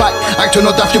turning back. Acting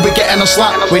or daft, you'll be getting a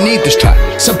slap. We need this track,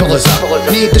 simple as that.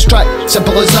 Need this track,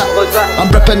 simple as that. I'm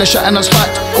ripping the shit in this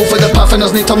fat. Over the path and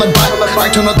there's no turning back.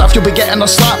 Acting or daft, you'll be getting a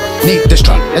slap. Need this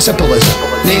track, as simple as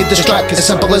that. Need this track, as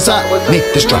simple as that. Need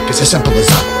this track, as simple as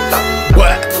that.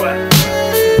 What?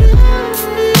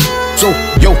 So,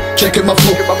 yo, check out my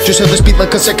flow. Just had this beat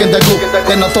like a second ago.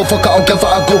 Then I thought, fuck it, I'll give it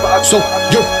a go. So,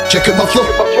 yo, check out my flow.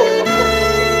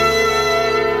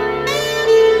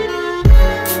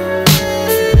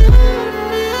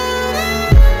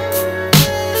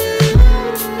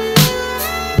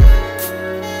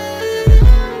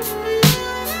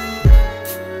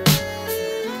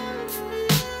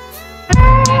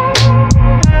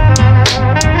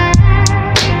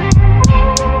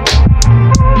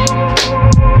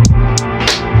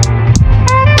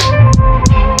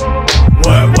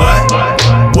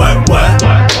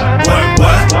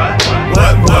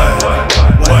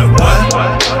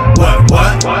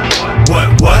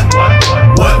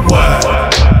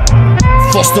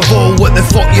 First of all, what the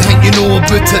fuck you think you know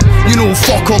about it? You know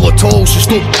fuck all at all, so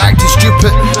stop acting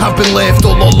stupid. I've been left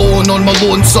all alone on my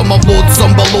lonesome. I've loads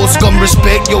some below scum,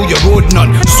 respect yo, you're owed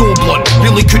none. So blunt,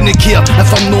 really couldn't care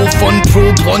if I'm no fun.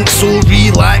 Pro blunt, so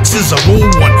relax as a roll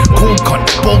one. Cold cunt,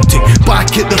 Baltic,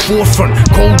 back at the forefront.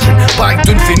 Cauldron, back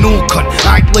down for no cunt.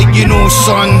 Act like you know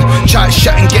son. Chat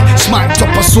shit and get smacked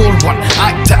up a sore one.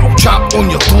 Act it, I'll trap on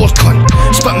your door cunt.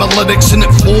 Spit my lyrics and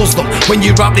it floors them. When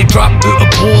you rap they drop out of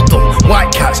boredom.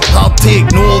 White cats, hard to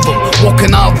ignore them.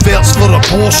 Walking adverts for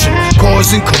abortion,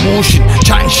 causing commotion.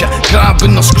 Chatting shit,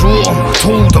 grabbing the scrotum.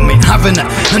 Told them ain't having it,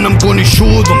 and I'm gonna show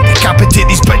them. Decapitate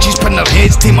these bitches, pin their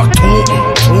heads to my totem.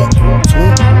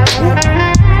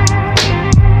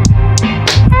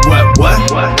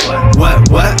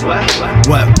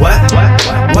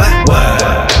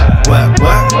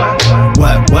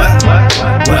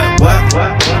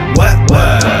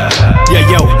 Yeah,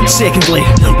 yo, secondly,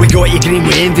 we got you green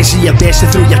with envy, so you're best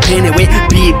to throw your pen away.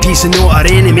 Be at peace and not our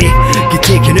enemy. Get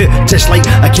taken out just like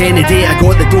a Kennedy. I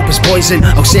got the dopest poison,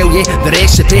 I'll sell you the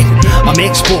recipe. I'm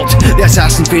export, the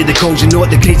assassin for the calls, and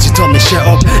not the greats to turn the shit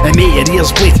up and make your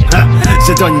ears bleed. It's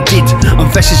a done deed,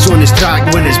 I'm vicious on his track.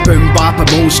 When it's boom bap,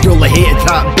 I'm old school, I hated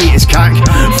that beat his cack.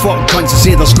 Fuck cunts to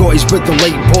say they're Scottish but they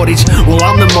like porridge. Well,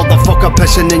 I'm the motherfucker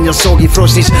pissing in your soggy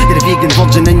frosties. You're a vegan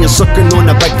virgin and you're sucking on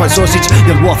a big fat sausage.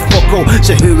 You're worth fuck all,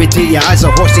 so who would take you as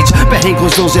a hostage? Behind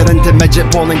closed doors you're into midget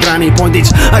porn and granny bondage.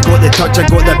 I got the touch, I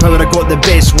got the power, I got the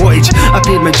best wattage. I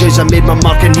paid my dues, I made my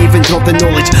mark and even dropped the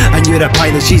knowledge. And you're a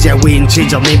pilot, she's away and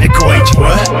change her name to Cottage.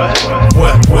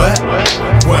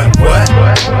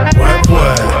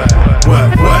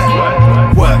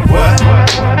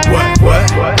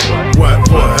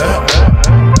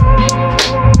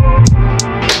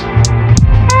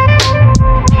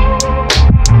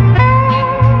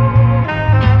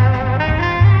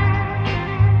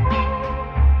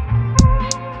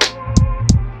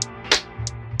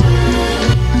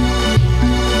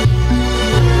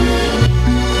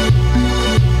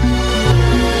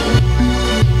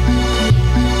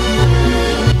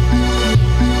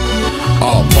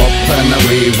 and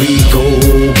away we go.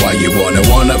 Why you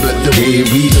wanna but the way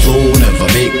we flow? Never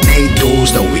make NATO,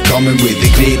 still we coming with the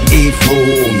great A flow.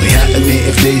 Only hitting me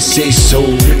if they say so.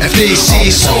 If they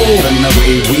say so, and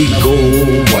away we go.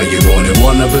 Why you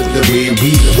wanna but the way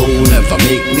we flow? Never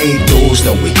make NATO,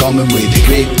 still we coming with the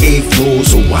great A flow.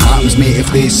 So what happens, mate, if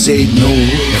they say no?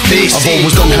 If they say I've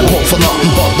always done hip hop for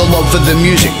nothing but the love of the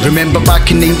music. Remember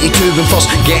back in 92 when first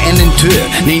getting into it.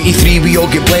 93 we all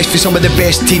get blessed with some of the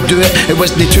best to do it. It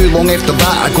wasn't too long after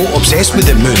that I got obsessed with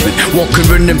the movement. Walking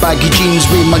round in baggy jeans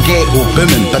with my ghetto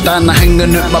booming, but then I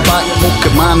hanging out my back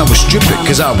pocket, man I was stupid.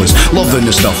 Cause I was loving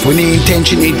the stuff with no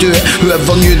intention to do it.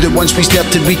 Whoever knew that once we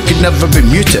started we could never be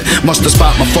muted. Must have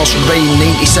sparked my first rhyme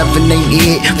 97,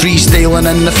 98. Freestyling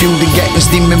in the field and getting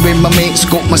steaming with my mates.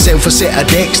 Got myself a set of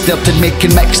decks, started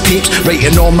making mixtapes,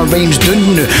 writing all my rhymes down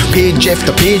now. Page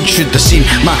after page, should have seen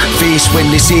my face when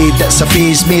they said it's a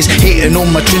phase maze. Hating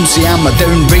on my tunes, say I'm a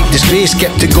downright disgrace.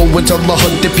 Kept it going till I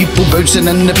had the people bouncing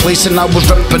in the place, and I was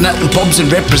ripping it in pubs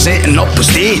and representing up a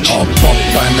stage. Up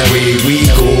and the way we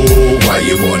go. Why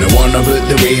you wanna about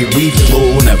the way we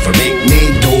flow? Never make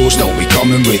NATO, still we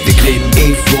coming with the great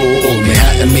A flow. Only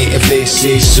hitting me if they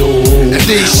say so. If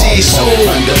they say so,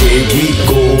 and the way we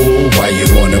go. Why you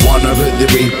wanna about the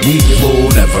way we flow?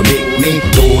 Never make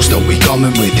NATO, still we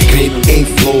coming with the great A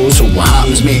flow. So what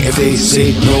happens, mate, if they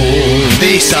say no?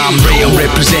 They say I'm right, I'm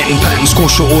representing Pitt and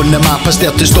Scotia on the map. I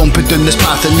started stomping down this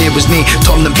path and there was no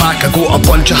turning back. I got a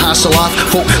bunch of hassle off,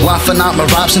 folk laughing at my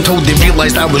raps until they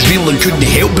realised I was real and couldn't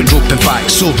help but dropping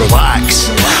facts. So relax,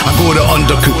 I got it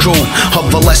under control.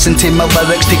 Have a listen to my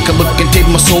lyrics, take a look into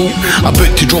my soul.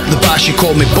 About to drop the bash, you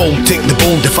call me bold, take the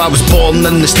bold. If I was born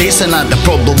in the States and I'd have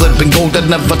probably been gold, I'd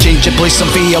never change the place I'm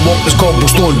free. I walk this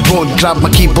cobblestone road, grab my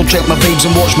keyboard, check my vibes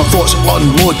and watch my thoughts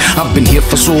unload. I've been here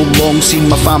for so long, seen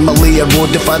my family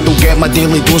erode. If I don't get my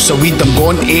daily dose of weed, I'm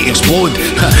going to explode.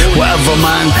 Whatever,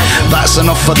 man, that's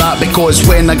enough of that. Because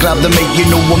when I grab the mic, you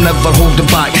know I'm never holding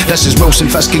back. This is Wilson,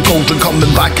 Fisk and Cauldron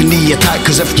coming back in the attack.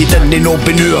 Cause if you didn't know,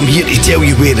 be new, I'm here to tell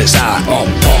you where it's at. Up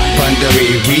and the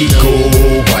way we go.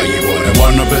 Why you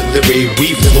wanna about the way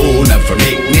we flow? Never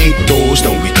make NATO,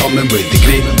 still we coming with the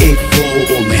great A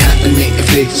flow. Only hitting me if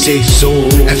they say so.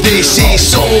 If they say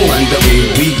so, and the way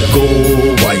we go.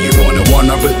 Why you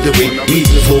wanna about the way we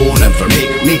flow? Never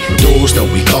make NATO, still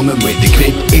we coming with the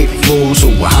great A flow. So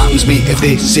what happens, mate, if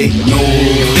they say no?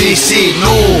 If they say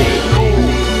no.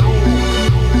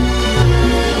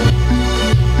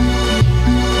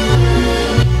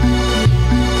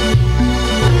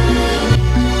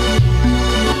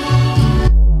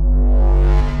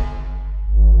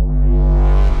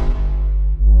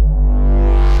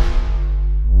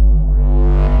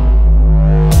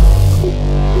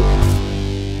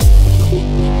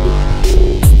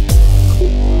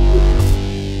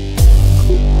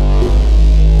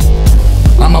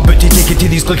 To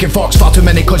these looking fucks, far too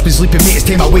many cause been sleeping, mate, it's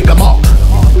time I wake them up.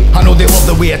 I know they love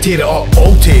the way I tear it up,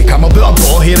 I'll take, I'm about a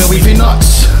ball here, a leafy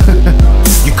nuts.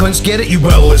 You cunts get it, you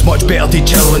will, it's much better to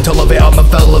chill until I've ate up my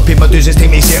fill and pay my dues, it's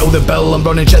time to settle the bill. I'm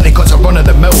running shit, they cunts are running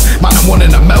the mill, man I'm one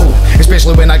in a mill.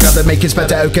 Especially when I grab the mic and spit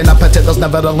it out, can I pit it, there's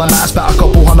never a limit. I spit a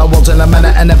couple hundred words in a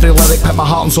minute, and every lyric put my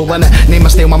heart and soul in it. Name my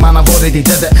style, my man, I've already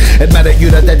did it. Admit it,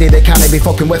 you're a diddy, they can't be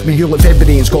fucking with me. Hewlett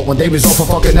February in Scotland, they was off a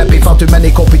fucking hippie. Far too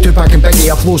many copy, 2-pack and Biggie.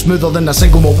 I flow smoother than a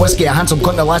single malt whiskey. A handsome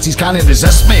cunt, the lassies can't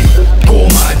resist me. Go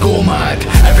mad,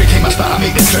 every time I spit I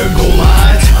make the crowd go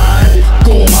mad.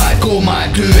 Go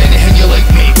mad, do anything you like,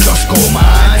 mate, just go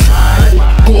mad.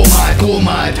 Go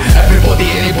mad, everybody,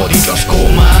 anybody, just go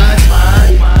mad.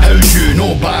 How's you,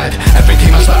 no bad, every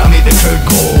time I spit I make the crowd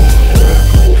go.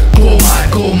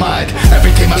 Go mad,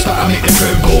 every time I spit I make the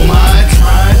crowd go mad.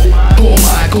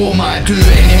 Go mad, do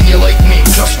anything you like, mate,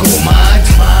 just go mad.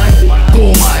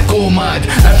 Go mad,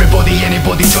 everybody,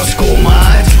 anybody, just go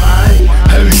mad.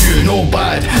 How's you, no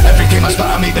bad, every time I spit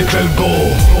I make the crowd go.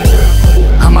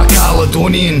 I'm a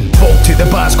Caledonian, walk to the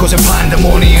bars cause of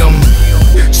pandemonium.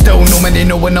 Still no many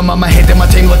knowing I'm on my head in my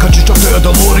time like I just dropped out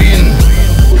of DeLorean.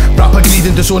 Rapper greed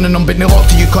and disowning them, but no luck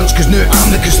to you cunts cause now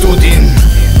I'm the custodian.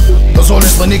 There's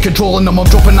honestly no controlling them, I'm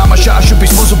dropping at my shit, I should be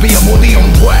supposed to be Imodium.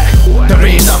 What? The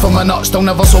raised off of my nuts, still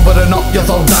never sobering up. Your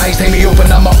third eyes, time to open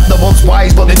them up. The world's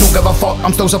wise, but they don't give a fuck.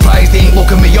 I'm still surprised they ain't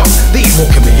looking me up. They ain't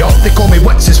looking me up, they call me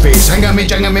what's his face. Hanging me,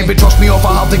 janging me, but trust me off,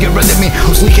 I have to get rid of me.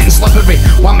 I'm sleeking and slippery,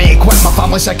 want me to quit, my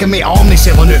family sick of me. I'm only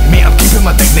selling out, mate, I'm keeping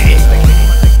my dignity.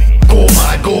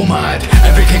 Go mad,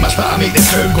 every time I spit I make the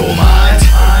crowd go mad.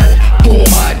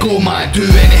 Go mad, do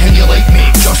anything you like,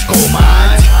 mate, just go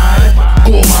mad.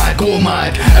 Go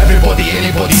mad, everybody,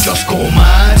 anybody, just go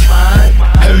mad.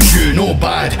 How's you, no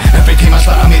bad, every time I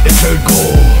spit I make the crowd go.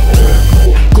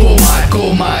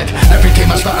 Go mad, every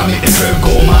time I spit I make the crowd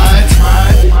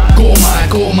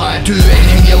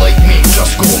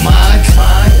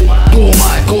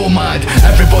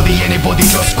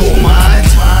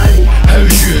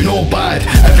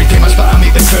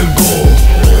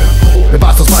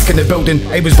building.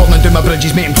 I was burning down my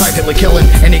bridges, making practically killing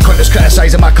any cunt that's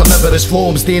criticising my carnivorous flow.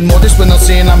 I'm staying modest when they're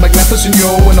saying I'm magnificent,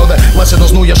 yo. And all the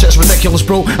listeners know your shit's ridiculous,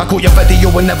 bro. I quote your video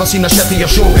and never seen a shit of your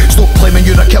show. Stop claiming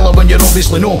you're a killer when you're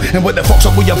obviously no. And what the fuck's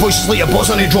up with your voices like your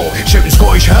boss on a draw? Shouting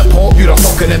Scottish hip hop, you're a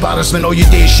fucking embarrassment. All you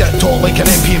do is shit talk like an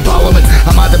MP in Parliament.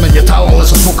 I'm adamant you're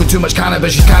talentless, I've smoking too much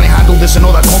cannabis. You can't handle this and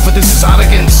all that confidence is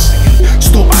arrogance.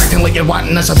 Stop acting like you're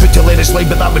wanting this. I put to let it slide,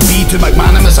 but that would be too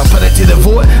magnanimous. I put it to the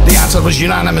vote, the answer was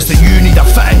unanimous. That you need a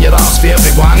fit in your arse for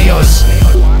every one of us.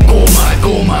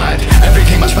 Go mad, every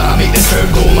time I spit I make the crowd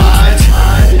go mad.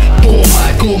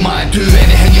 Go mad, do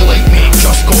anything you like mate,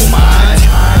 just go mad.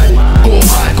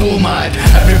 Go mad,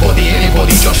 everybody,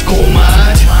 anybody just go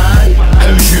mad.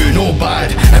 How's you, no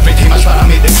bad, every time I spit I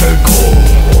make the crowd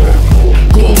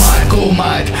go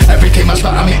mad, every time I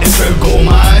spit I make the crowd go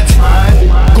mad.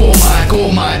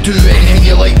 Go mad, do anything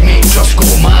you like mate, just go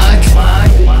mad.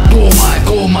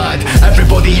 Go mad,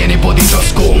 everybody, anybody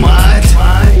just go mad.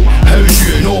 How's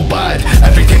you, no bad,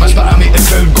 every time I spit I make the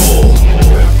crowd go.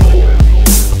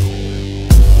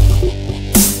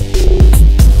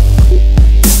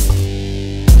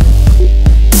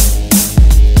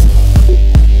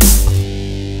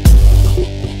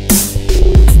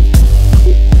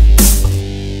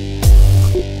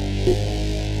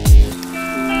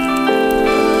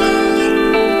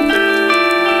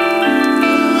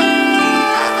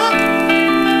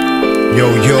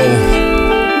 Yo,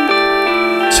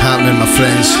 it's happening my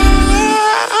friends.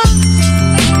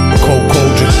 Cauld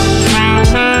Cauldron,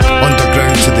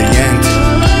 underground to the end.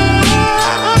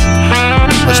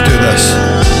 Let's do this.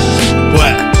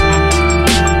 What?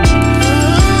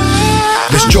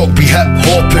 This jock be hip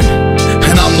hopping,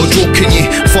 and I'm not joking you.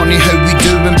 Funny how we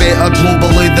doing better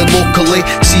globally than locally.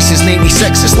 See since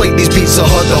 96 it's like these beats are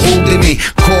hard to hold in me.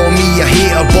 Call me a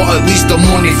hater but at least I'm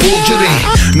on a forgery.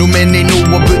 No many know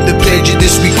about the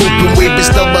prejudice we coping with, but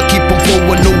still I keep on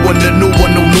flowing. No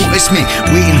one will notice me.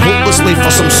 Waiting hopelessly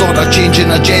for some sort of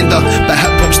changing agenda, but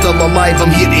hip hop's still alive,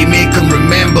 I'm here to make them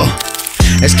remember.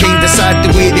 It's kinda sad the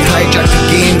way they hijack the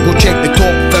game. Go check the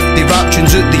top 50 rap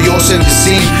tunes out, they all sound the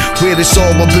same. Where it's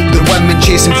all about the women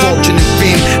chasing fortune and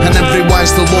fame, and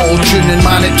everyone's the auto tuning,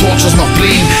 man it tortures my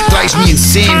brain. Drives me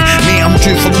insane, mate I'm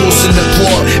due for losing the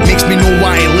plot. Makes me know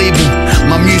why I label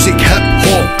my music hip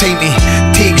hop. Time to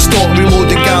take stock, reload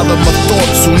and gather my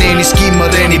thoughts. On any scheme or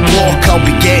any block I'll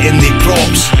be getting the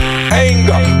props.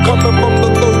 Anger coming from the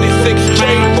 36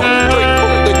 chamber, straight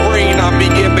from the green I'll be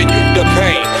giving you the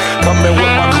pain. Coming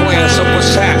with my clan, so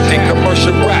what's happening?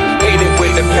 Commercial rap, hate it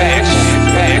with the patch.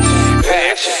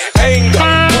 Anger,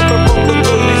 coming from the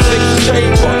 36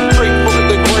 chamber, straight from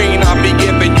the green, I'll be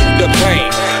giving you the pain.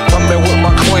 Coming with my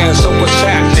clan, so what's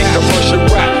happening? Commercial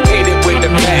rap, hate it with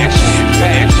the patch.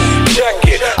 Check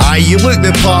it. Aye, you look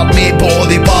the part mate, but all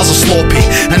the bars are sloppy,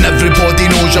 and everybody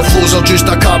knows your flows are just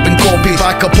a carbon copy.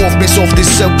 Back up off me soft as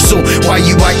silk, so why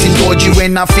you acting dodgy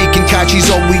when that faking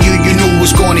catches up with you? You know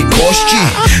what's gonna cost you.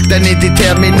 Didn't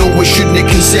deter me, no it shouldn't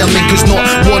concern me, cause not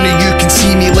one of you can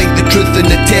see me like the truth in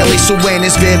the telly. So when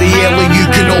it's very early you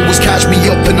can always catch me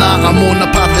up in that. I'm on a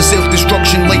path of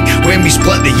self-destruction like when we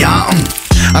split the atom.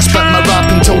 I spit my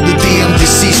rap until the day I'm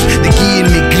deceased. They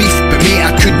giving me grief, but mate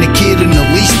I couldn't care in the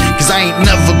least, cause I ain't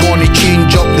never gonna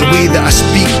change up the way that I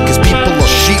speak. Cause people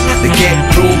are sheep, they get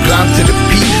programmed to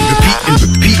repeat.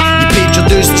 You paid your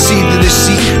dues to see the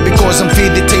receipt, because I'm for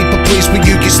the type of place where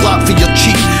you get slapped for your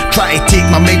cheek. Try to take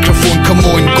my microphone, come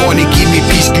on, gonna give me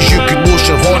peace, cause you could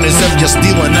wash your horn as if you're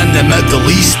stealing in the Middle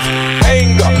East.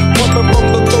 Anger, coming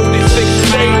from the 36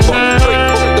 chamber, straight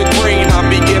from the green, I'll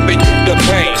be giving you the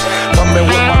pain. Coming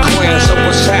with my clan, so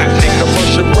what's happening?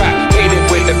 Commercial rap, hate it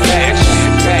with the patch.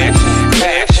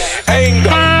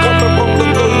 Anger, coming from the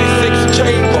 36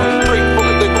 chamber, straight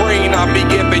from the green, I'll be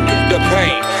giving you the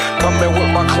pain. Coming with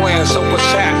my clan, so what's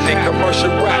happening?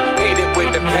 Commercial rap, hate it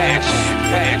with the patch.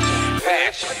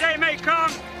 The day may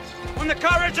come when the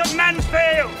courage of men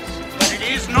fails, but it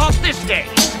is not this day.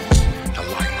 The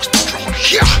line must be drawn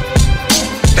here.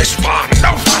 This far,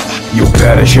 no farther. You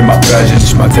perish in my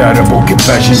presence, my terrible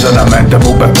confessions,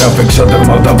 unamendable but perfect, so the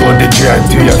mother bloody jet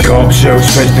to your corpse cells,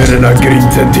 fester in a green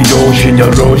tinted ocean.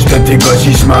 Your rose tinted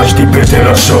glassy smashed deep into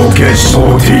the sockets.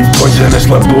 Bloated,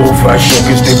 poisonous like blowfish,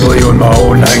 focused to play on my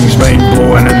own hangs, mind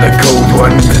blowing in the cold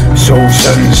wind. Soul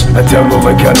sins, eternal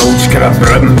like an old script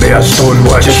written by a stone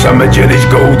witch. Just imagery's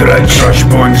gold rich, crush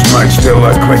bones mixed to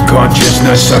liquid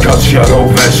consciousness. I got your whole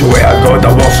vessel, I got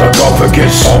a war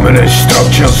sarcophagus. Ominous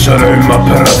structures surround my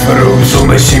peripheral rules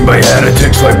only seen by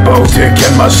heretics like Baltic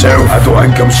and myself. I don't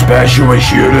think I'm special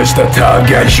as you're just a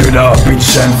target. Should have been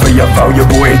sent for your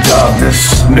valuable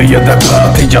darkness. Now you're the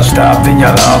party, you're stabbed in your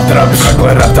arm traps.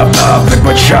 Quickly ripped apart like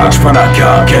with sharks for a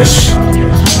carcass.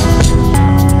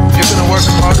 You're gonna work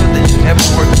harder than you ever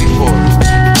worked before.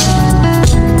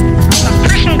 A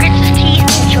person grits his teeth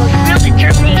and shows real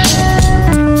determination.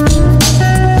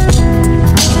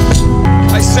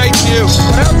 I say to you,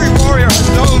 what every warrior has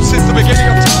known since the beginning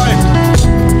of time.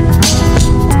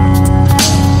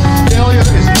 Failure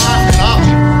is not an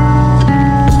option.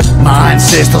 My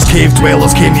ancestors, cave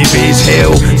dwellers, came to raise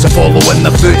hell. So follow in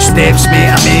the footsteps, mate,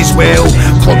 I may as well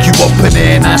plug you up and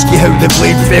then ask you how the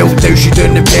blade felt. Douse you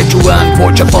down the petrol and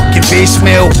watch your fucking face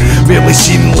smell. Really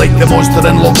seem like the monster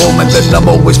in Loch Lomond, and I'm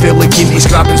always fairly keen to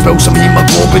scrap and spill some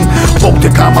hemoglobin.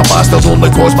 Baltic karma bastard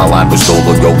only cause my land was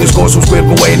stolen. All the scores will square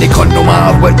go any cunt no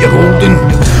matter what you're holding.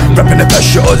 Ripping the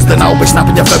piss at us, then I'll be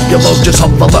snapping your fibula. Just have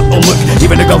a little look,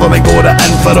 even the government got it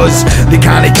in for us. They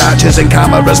can't catch us and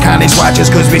cameras can't swatch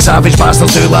us, cause we savage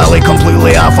bastards do lally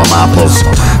completely off our mappers.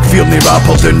 Fear me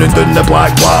rapper down and down the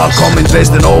black bar, coming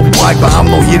dressed in all black, but I'm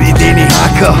not here to do any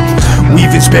hacker.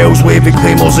 Weaving spells, waving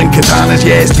claymores and katanas.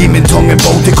 Yeah, it's demon tongue and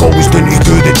Baltic always doing to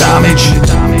do the damage.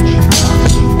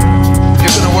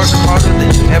 You're gonna work harder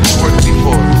than you ever worked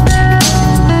before.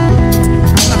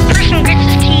 A person grits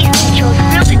his teeth and shows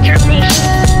real determination.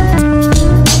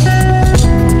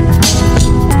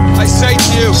 I say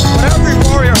to you, what every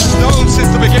warrior has known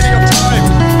since the beginning of time.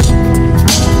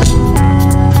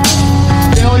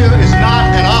 Failure is not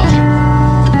an option.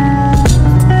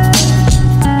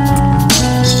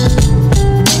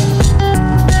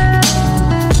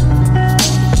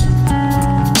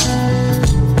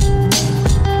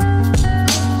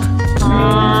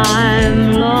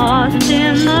 I'm lost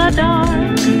in the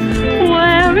dark.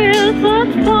 Where is the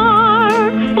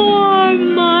spark for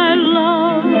my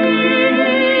love?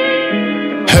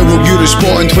 How will you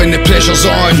respond when the pressure's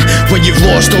on? When you've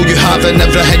lost all you have and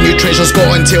everything your treasure's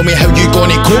gone? Tell me how you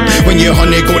gonna cope when your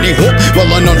honey gonna hope? Will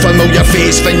an unfamiliar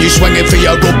face find you swinging for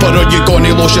your rope? Or are you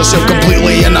gonna lose yourself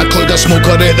completely in a cloud of smoke?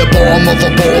 Or at the bottom of a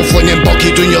bottle flinging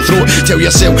bucket down your throat? Tell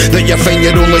yourself that you find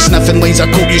you're only sniffing lines of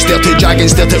coke. You stare to jag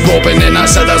and stare to robbing, and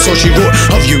that's it, that's all she wrote.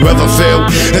 Have you ever felt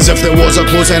as if there was a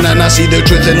closing and I see the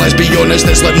truth? And let's be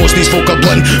honest, it's like most these folk are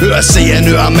blind, out of sight and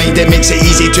out of mind. It makes it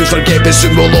easy to forget, but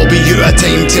soon we'll all be out of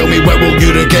time. Tell me, what will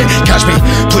you regret? Catch me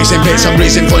placing bets, I'm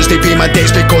raising funds to pay my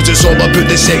debts, because it's all about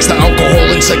the sex, the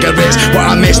alcohol and cigarettes. What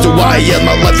a mess, do I earn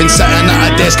my living sitting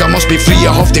at a desk? I must be free,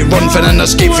 I have to run for an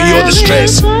escape for all the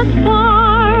stress.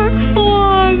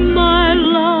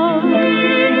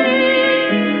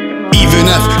 Even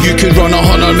if you could run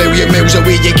 100 million miles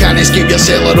away, you can't escape your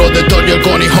cellar or the dirt you're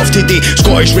gonna huff today.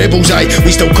 Scottish rebels, aye,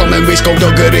 we still come in with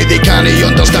skullduggery. They can't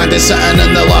understand it sitting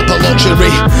in the lap of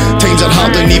luxury. Times are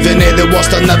hard and even at the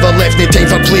worst I never left. No time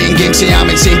for playing games, say I'm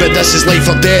insane, but this is life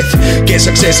or death. Get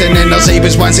success and then there's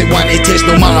Ibis ones that want to test.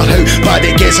 No matter how bad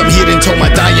it gets, I'm here until my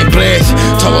dying breath.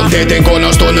 Till I'm dead and gone,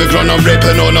 I stand the ground, I'm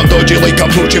ripping on. I'm dodgy like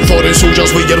approaching foreign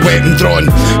soldiers with your weapon drawn.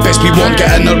 Best we won't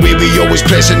get in our way, we always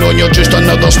pressing on. You're just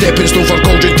another stepping stone for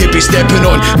Cauldron to be stepping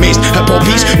on. Maced hip-hop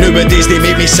beats, nowadays they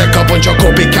make me sick. A bunch of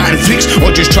copycat freaks, or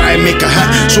just try and make a hit.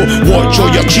 So watch all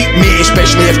your cheap, mate,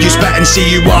 especially if you spit and say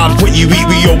you are what you eat.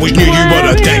 We always knew you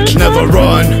were a dick. Never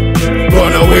run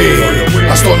away.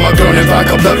 I stand my ground and back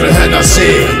up everything I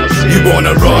say. You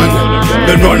wanna run,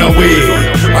 then run away.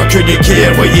 I couldn't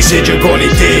care what you said you're gonna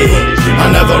do.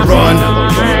 I never run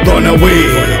away.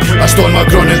 I stand my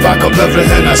ground and back up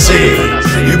everything I say.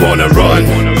 You wanna run,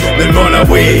 then run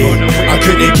away. I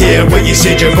couldn't care what you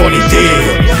said you're gonna do.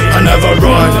 I never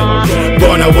run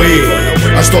away.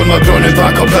 I stand my ground and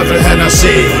back up everything I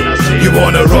say. You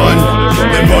wanna run,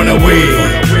 then run away.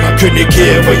 I couldn't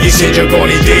care what you said you're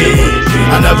gonna do.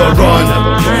 I never run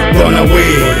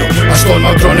away. I stand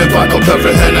my ground and back up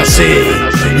everything I say.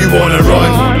 You wanna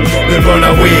run, then run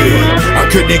away. I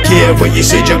couldn't care what you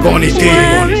said you're gonna do.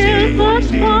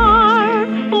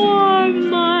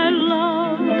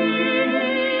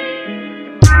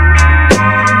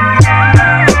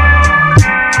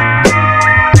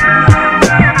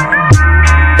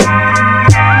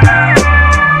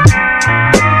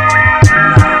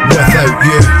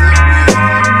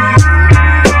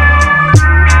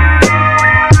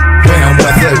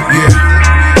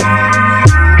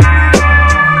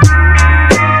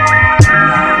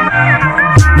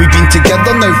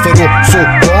 So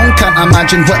long, on. Can't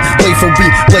imagine what life will be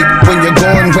like when you're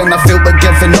gone. When I felt like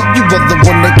giving up, you were the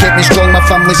one that kept me strong. My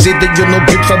family said that you're no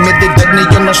good for me, they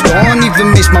didn't understand.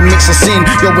 Even mates, my mates are saying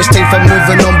yo, it's time for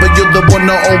moving on, but you're the one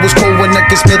that always call when it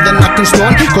gets more than I can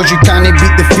stand. Cause you can't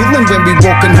beat the feeling when we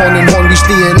walking horn in horn. We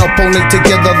staying up all night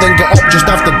together, then get up just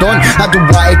after dawn. I do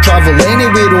why I travel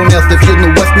anywhere on earth if you're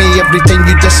not with me every time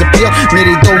you disappear.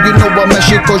 Mary doll, you know I miss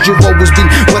you cause you've always been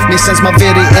with me since my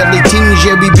very early teens.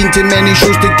 Yeah, we've been to many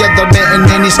shows together, met in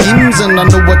many schemes, and I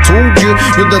know I told you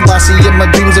you're the lassie in my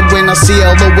dreams. And when I say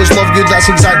I'll always love you, that's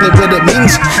exactly what it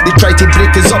means. They try to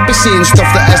break us up by saying stuff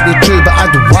that isn't true, but I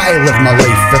do why I live my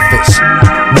life if it's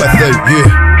without you.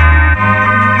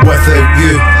 Without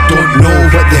you, don't know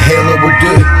what the hell I will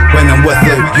do when I'm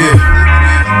without you.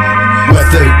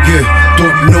 Without you,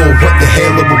 don't know what the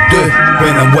hell I will do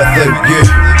when I'm without you.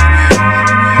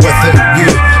 Without you,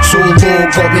 so low,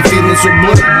 got me feeling so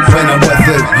blue when I'm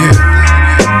without you.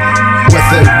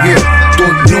 Without you,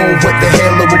 don't know what the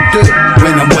hell I will do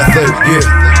when I'm without you.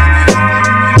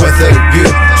 Without you,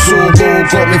 so low,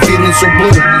 got me feeling so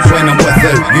blue when I'm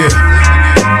without you.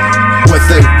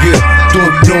 Without you,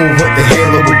 don't know what the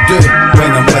hell I would do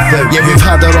when I'm without you. Yeah, we've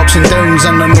had our ups and downs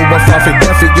and I know we're far from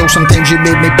perfect. Yo, sometimes you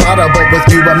made me para, but with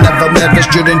you I'm never nervous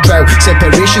during trial.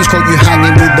 Separations caught you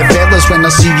hanging with the fellas. When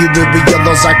I see you with the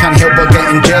others, I can't help but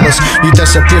getting jealous. You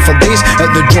disappear for days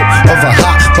at the drop of a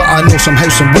hat, but I know somehow,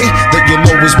 some way that you'll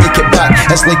always make it back.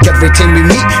 It's like every time we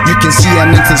meet, you can see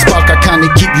an instant spark. I can't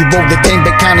keep you all the time,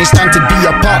 but can't stand to be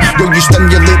apart. Yo, you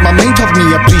stimulate my mind of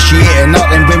me appreciating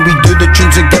art, and when we do the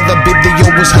tunes together, babe, they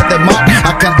always hit the mark.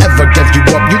 I can't ever give you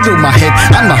up, you rule my head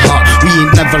and my heart. We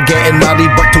ain't never getting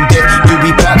married, but till death do we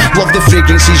part. Love the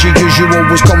fragrances you use, you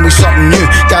always come with something new.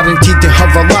 Guaranteed to have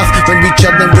a laugh when we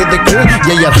chillin' with the crew.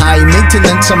 Yeah, you're high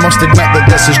maintenance, I must admit that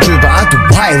this is true, but I do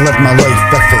why I live my life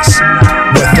if it's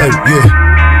without you.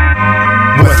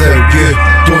 Without you,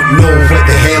 don't know what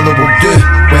the hell I will do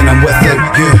when I'm without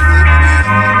you.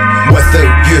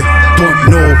 Without you, don't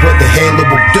know what the hell I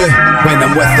will do when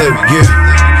I'm without you.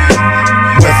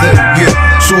 Without you,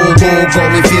 so low,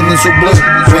 got me feeling so blue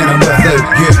when I'm without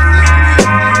you.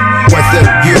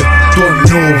 Without you, don't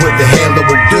know what the hell I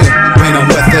will do when I'm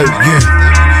without you.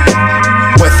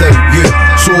 Without you,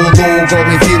 so low, got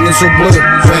me feeling so blue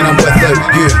when I'm without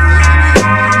you.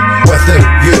 Without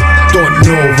you, don't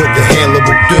know what the hell I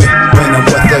will do when I'm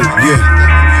without you.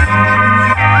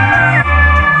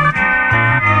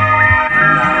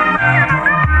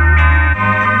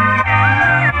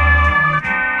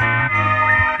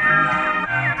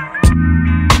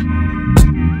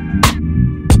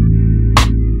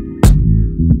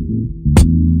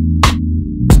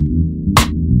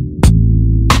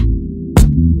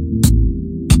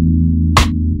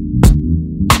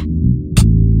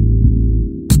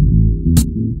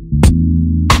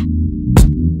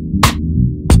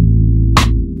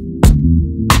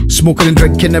 Smoking and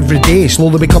drinking every day,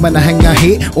 slowly becoming a thing I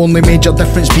hate. Only major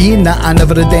difference being that I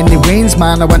never had any wains.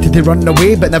 Man, I wanted to run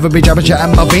away, but never be jabbing shit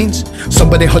in my veins.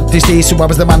 Somebody had to stay, so I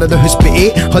was the man of the house but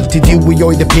eight. Had to deal with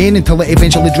all the pain until it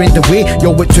eventually drained away.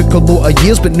 Yo, it took a lot of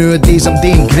years, but nowadays I'm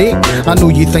doing great. I know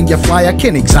you think you're fly, I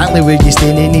ken exactly where you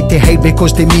stay. No need to hide,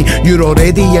 because to me, you're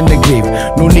already in the grave.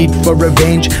 No need for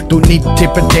revenge, don't need to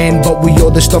pretend. But with all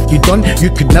the stuff you done,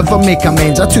 you could never make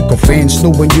amends. I took offence,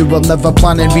 knowing you were never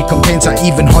planning recompense. I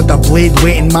even had a blade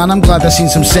waiting, man, I'm glad I seen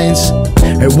some sense.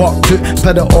 It worked to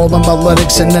put it all in my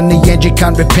lyrics, and in the end you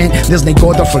can't repent, there's no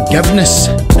God or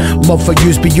forgiveness. Love for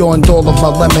you's beyond all of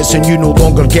my limits, and you no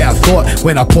longer get a thought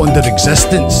when I ponder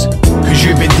existence. Cause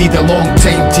you've been dead a long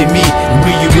time to me, and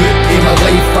where you were in my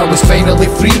life I was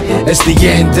finally free. It's the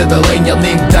end of the line, your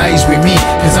name dies with me,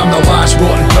 cause I'm the last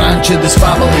rotten branch of this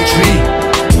family tree.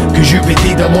 Cause you've been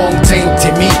dead a long time to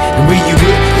me, and where you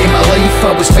were in my life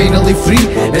I was finally free.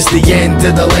 It's the end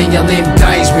of the line, your name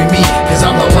dies with me, cause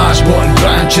I'm the last rotten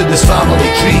branch of this family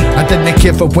tree. I didn't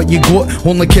care for what you got,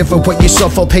 only care for what you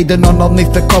suffered. Hiding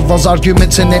underneath the covers,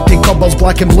 arguments and empty cupboards.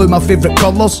 Black and blue, my favourite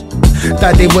colours.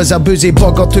 Daddy was a boozy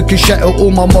bugger, took his shit out.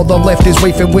 Oh, my mother left his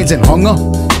wife in ways and hunger.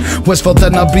 Was for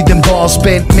dinner, breathing bar,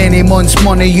 spent many months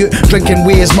money out drinking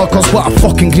way as muckers. What a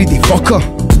fucking greedy fucker.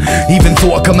 Even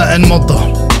thought of committing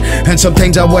murder. And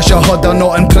sometimes I wish I had her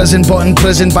not in prison, but in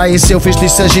prison by his selfish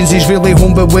decisions. He's really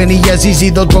home, but when he is, he's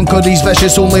either drunk or he's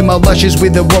vicious. Only malicious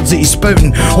with the words that he's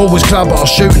spouting. Always crabbing or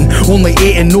shouting, only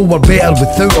hating, no we're better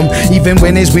without him. Even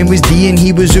when his win was D'ing,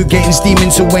 he was out getting steaming.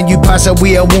 So when you pass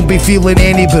away I won't be feeling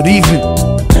any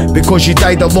bereavement, because you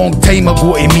died a long time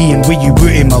ago to me, and when you were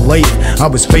in my life I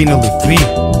was finally free.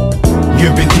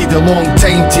 You've been dead a long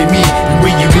time to me, and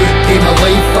when you were in my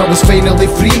life I was finally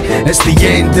free. It's the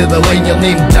end of the line, your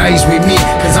name dies with me,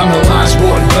 cause I'm the last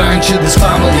rotten branch of this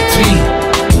family tree.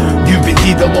 You've been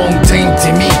dead a long time to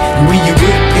me, and when you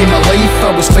were in my life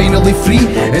I was finally free.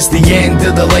 It's the end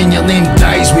of the line, your name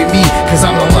dies with me, cause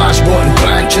I'm the last rotten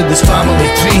branch of this family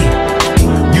tree.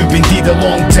 You've been dead a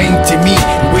long time to me,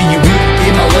 and when you were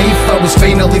in my life I was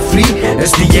finally free.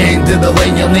 It's the end of the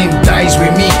line, your name dies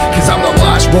with me, cause I'm the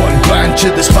last rotten branch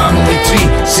of this family tree.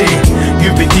 Say,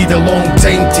 you've been dead a long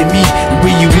time to me, and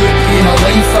when you were in my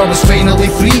life I was finally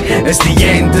free. It's the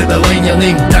end of the line, your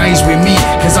name dies with me,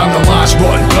 cause I'm the last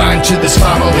rotten branch of this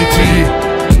family tree.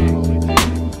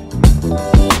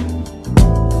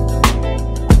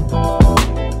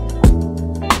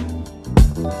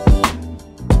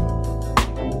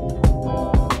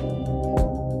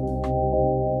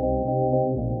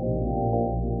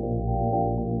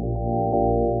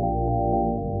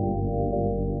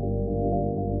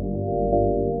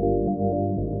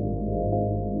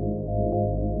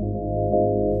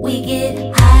 We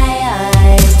get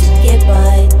high to get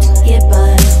by, to get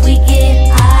by. We get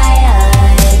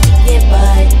high to get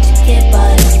by, to get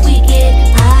by. We get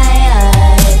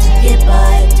high to get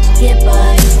by, to get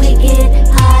by. We get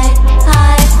high.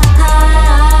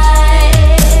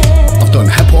 I've done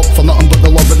hip hop for nothing but the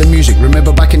love of the music.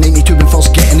 Remember back in 92 when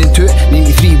first getting into it.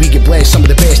 93 we get blessed, some of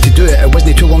the best to do it. It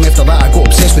wasn't too long after that I got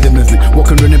obsessed with the movement.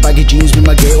 Walking around in baggy jeans with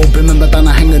my ghetto booming, my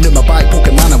bandana hanging out my back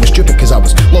pocket. Man, I was stupid cause I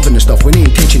was loving the stuff with no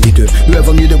intention to do.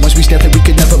 Whoever knew that once we started we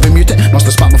could never be muted. Must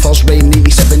have sparked my first rhyme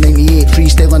 97, 98.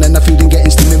 Freestyling in the field and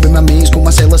getting steamy with my mates. Got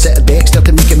myself a set of decks,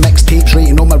 started making mixtapes,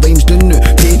 writing all my rhymes down now.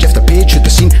 Page after page, should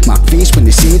have seen my face when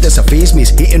they say this a phase.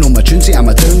 Mates hating on my tunes, say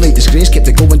I'm a downright disgrace. Kept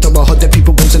it going till I had the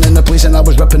people buzzing in the place, and I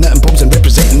was ripping it in pubs and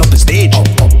representing up the stage.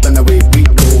 Up and away we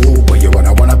go, where you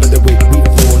wanna be the way we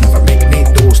flow. Never make me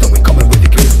those, now we coming with the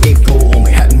great A flow.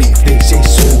 Only hit me if they say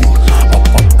so. Up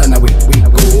and away we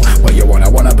go, where you wanna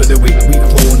be the way we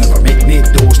flow. Never make me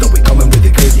those, now we coming with the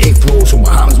great A flow. So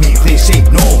what happens me if they say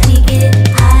no? We get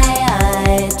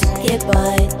high to get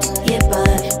by, to get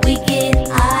by. We get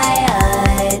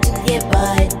high to get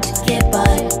by, to get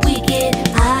by. We get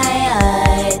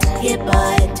high to get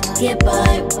by, to get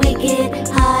by. We get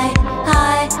high.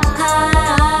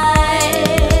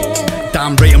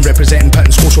 Damn right I'm representing,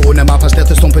 putting social on the map. I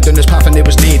started stomping down this path and there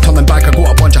was no turning back. I got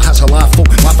a bunch of hats to laugh, folk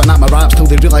laughing at my raps till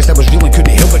they realised I was really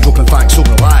couldn't help but dropping facts. So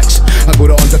relax, I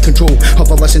got it under control. Have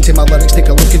a listen to my lyrics,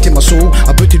 take a look into my soul.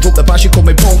 About to drop the bash, you call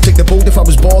me Malt. Take the bold. If I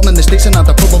was born in the States and I'd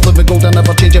have probably been gold. I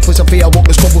never change a place of fate. I walk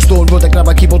this cobblestone road, I grab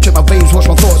a keyboard, check my vibes, watch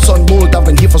my thoughts unload. I've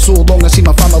been here for so long, I see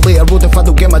my family a road. If I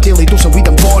don't get my daily dose of weed,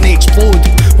 I'm gonna explode.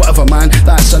 Whatever man,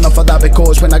 that's enough of that,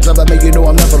 because when I grab the mic you know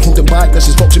I'm never holding back. This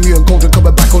is Fox and Cauld Cauldron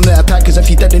coming back on the attack, cause if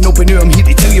you didn't know, I'm here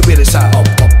to tell you where it's at.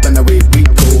 Up and away we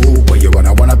go, where you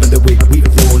wanna be the way we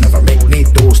flow. Never make me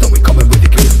those, now we coming with the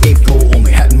great A flow.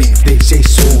 Only hit me if they say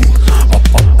so. Up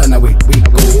and away we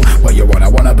go, where you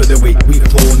wanna be the way we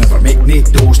flow. Never make me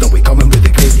those, now we coming with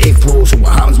the great A flow. So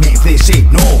what happens me if they say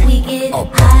no? Up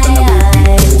and away we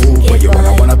go, where you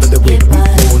wanna be the way we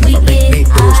flow. Never make me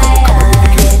those, now we coming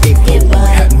with the great A flow.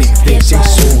 Only hit me if they say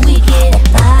so.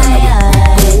 Up and away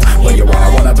we go, where you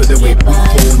wanna be the way we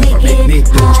flow. Never make me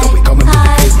those, now we coming with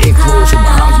the great A flow. So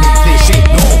what happens me if they say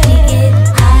no? We get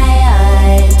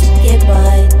high to get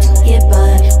by, to get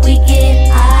by. We get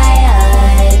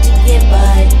high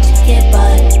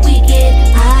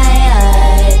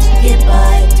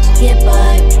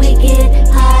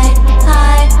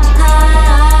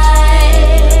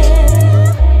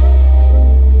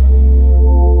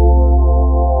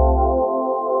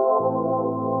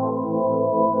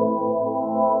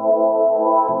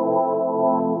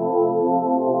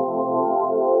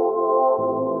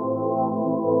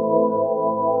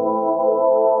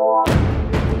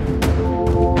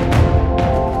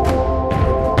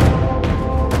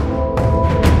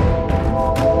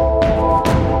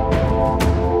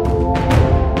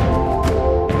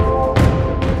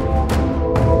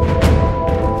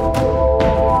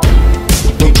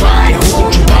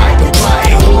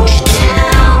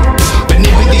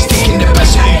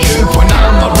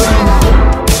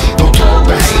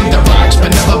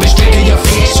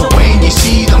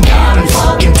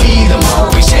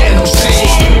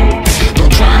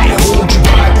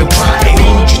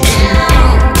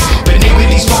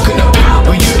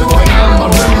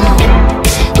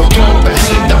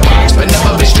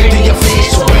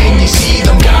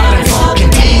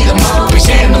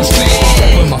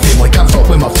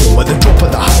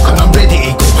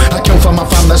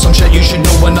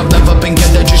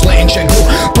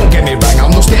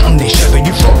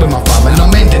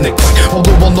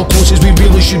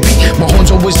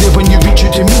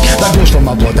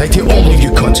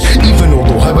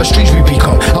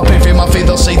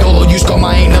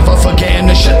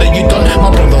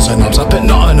arms, I put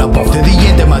nothing above. To the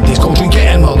end of my days, Cauldron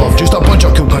getting my love. Just a bunch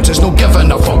of cool cunts, it's no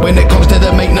giving a fuck. When it comes to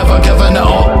the mic, never giving it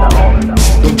up.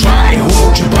 They'll try to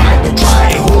hold you back, they'll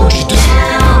try to hold you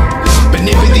down, but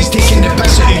nobody's taking the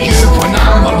piss out of you when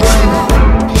I'm around.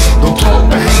 They'll talk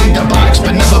behind their backs,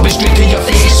 but never be straight to your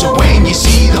face. So when you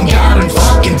see them,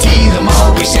 guarantee them,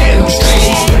 always set them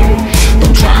straight.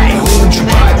 They'll try to hold you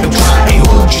back, they'll try to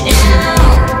hold you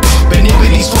down, but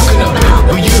nobody's fucking about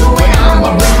with you when I'm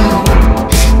around.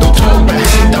 They'll talk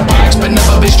behind their backs, but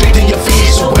never be straight to your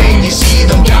face. So when you see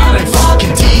them,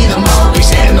 guarantee them, always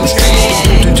set them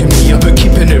straight. To me about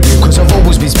keeping it real, cause I've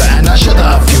always been spitting that shit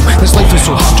that I feel. This life is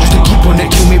so hard just to keep on it,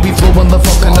 kill me. We flow on the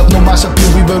fucking up, no mass appeal.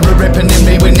 We were ripping in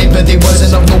me when nobody was,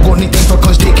 and I've not got anything for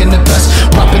cause taking the piss.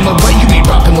 Rapping like what you be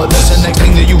rapping like this, and next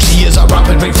thing that you'll see is a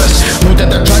rapping right fist. No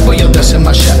did I try but you're dissing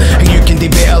my shit, and you can do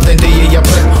better than the year you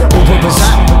prick. Oh what was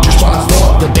that? Just what I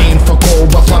thought. The day for call,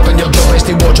 but flapping your jaw as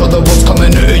they watch all the words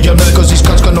coming out of your mouth. Cause these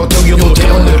cunts cannot tell you no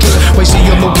telling the truth. Why say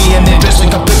you're no gay and then dress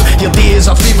like a poof? Your day is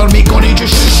a favour, me gonna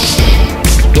just shush.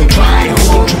 They'll try to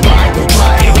hold you back, they'll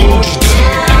try to hold you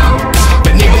down,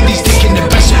 but nobody's taking the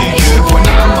piss out of you when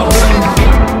I'm around.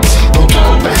 They'll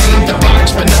talk behind their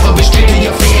backs, but never be straight to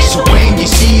your face. So when you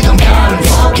see them,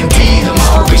 guarantee them,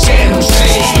 always set them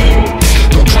straight.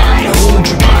 They'll try to hold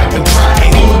you back, they'll try to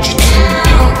hold you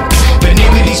down, but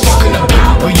nobody's fucking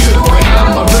about with you when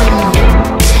I'm around.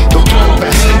 They'll talk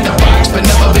behind their backs, but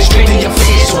never be straight to your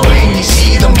face. So when you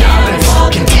see them,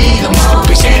 guarantee them,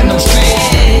 always set them straight.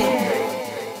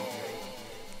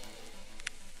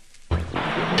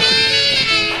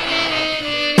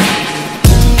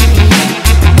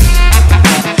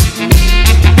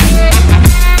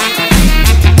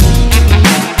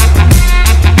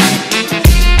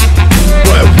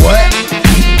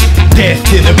 Death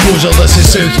to the poser, this is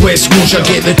Southwest Scotia.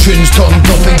 Get the tunes turned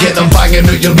up and get them banging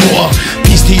out your motor.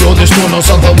 Peace to all the stoners,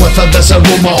 other with her, this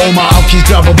aroma. All my alkies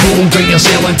grab a bottle, drink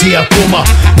yourself into a coma.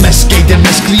 Misguided,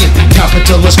 miscreant,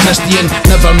 capitalist Christian.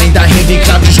 Never mind that heavy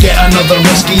crap, just get another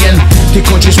whiskey in. Take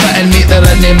conscious spitting, mate, they're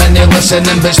in them and they're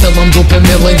listening, but still I'm dropping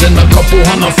millions in a couple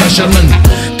hunter fishermen.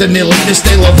 Didn't they like the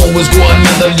style, I've always got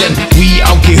another yin. We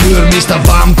alky who are Mr.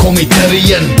 Bam, call me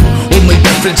Tyrion. Only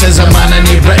difference is a man and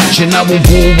a rich, and I will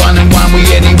go one and one with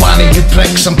any one of you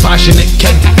pricks. I'm passionate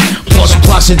kid, plus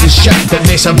placid as shit, but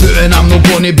mess about and I'm not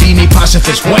gonna be any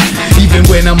pacifist wit. Even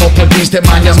when I'm up against it,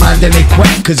 man, you're mad and they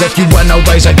quit, cause if you win I'll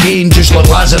rise again, just like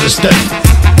Lazarus did.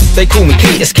 They call me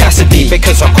Cletus Cassidy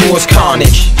because I cause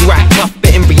carnage. You act tough,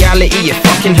 but in reality you're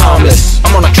fucking harmless.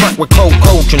 I'm on a track with Cauld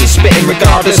Cauldron, spitting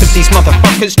regardless of these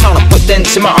motherfuckers trying to put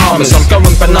dents in my armours. I'm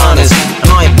going bananas,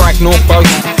 and I ain't brag nor boast,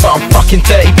 but I'm fucking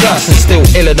 30 plus and still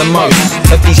iller than most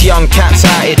of these young cats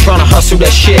out here trying to hustle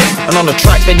their shit. And on the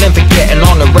track they never get an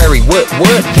honorary what?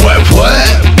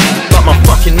 Like my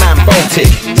fucking man Baltic.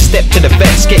 Step to the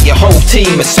vets, get your whole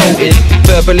team assaulted,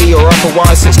 verbally or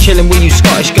otherwise. Since chilling with you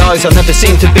Scottish guys, I never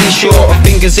seem to be short of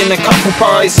fingers in a couple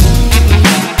pies.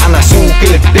 And that's all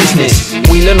good business,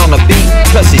 wheeling on a beat,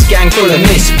 plus this gang full of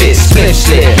misfits. Spliff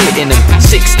slip, hitting them,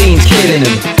 16's killing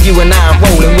them. You and I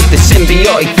rolling with the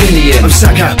symbiotic billion. I'm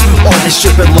sick of all the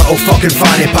stupid little fucking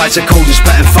fanny pads of cold and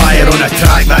spitting fire on a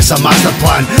track, that's a master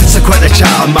plan. So quit the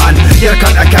chatter, man, you're a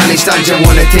cunt, I can't stand you.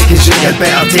 Wanna take us out, you're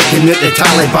better taking out the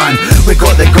Taliban. We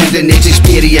got the golden age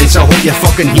experience, I hope you're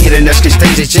fucking hearing this, cause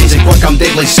things are changing quick, I'm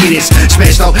deadly serious.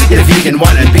 Special, you're vegan,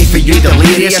 wanting beef for you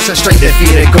delirious. I strike the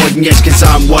fear of God, and yes, cause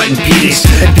I'm wanting Pires.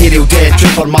 Imperial dead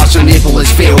trooper, Marshal Naval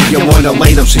has failed. You wanna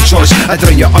line up some choice, I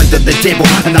drown you under the table,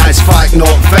 and that is fact,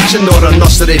 not fiction, nor a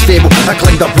nursery fable. I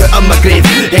climbed up out of my grave,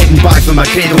 heading back from my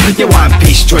cradle. You want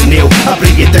peace, join nail, I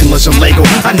break you down with some Lego.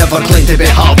 I never claim to be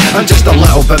hard, I'm just a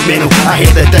little bit mental. I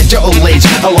hate the digital age,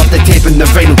 I love the tape and the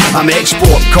vinyl. I'm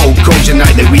export, Cauld Cauldron,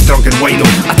 night that we drunken wino.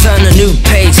 I turn a new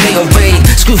page, hate a raid,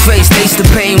 screw face, taste the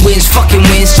pain, wins, fucking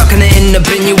wins, chucking it in the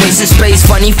bin, you waste the space.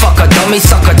 Funny fucker, dummy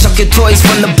sucker, chuck your toys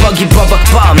from the buggy, brother.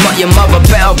 But I'm not your mother,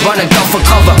 better run and go for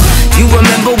cover. You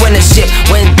remember when the shit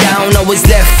went down, I was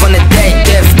left on the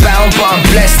death bound, but I'm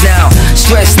blessed now.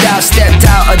 Stressed out, stepped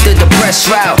out of the depressed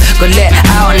route, got let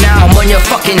out now, I'm on your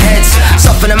fucking heads.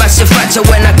 Suffering a massive fracture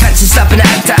when I catch you slapping the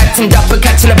actor, acting dapper,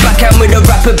 catching a backhand with a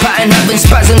rapid pattern, having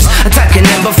spasms, attacking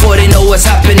them before they know what's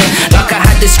happening. Like I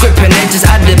had the script and then just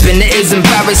ad-libbing, it is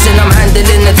embarrassing. I'm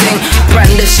handling the thing,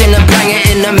 brandishing and bang it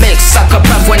in the mix.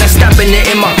 Psychopath when I'm stabbing it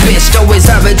in my pitch, always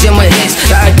averaging with hits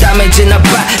that are damaging the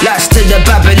back, latch to the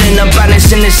babbling and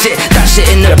banishing the shit, that shit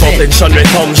in the pit. The sun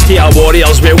returns to our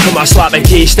warriors, welcome. I slap the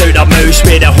taste out their mouths,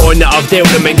 with the horn that I've dealt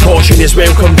them, and caution is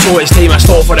welcome. So it's time I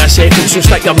stop for a second, so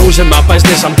stick your nose in my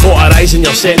business, I'm cauterising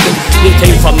your second. No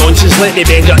time for nonsense, let me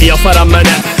bend your ear for a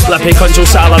minute. Lippy cunts will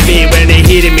salivate when they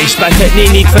hearing me spit it. No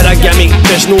need for a gimmick,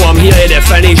 just know I'm here to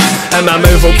finish. And my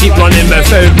mouth will keep running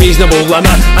without reasonable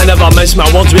limit. I never mince my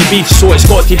words with beef, so it's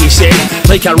got to be said.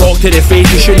 Like a rock to the face,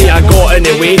 you shouldn't have got in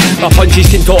the way. My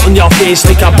punches can talk on your face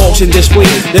like a boxing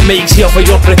display. The mic's here for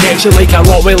your protection like a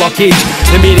Rottweiler cage.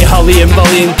 The Mary Hurley and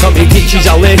Billion company teaches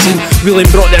a lesson. Really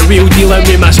brought the real deal in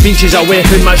me, my speech is a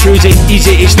weapon. My shoes ain't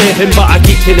easy to step in, but I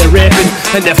keep to the reppin'.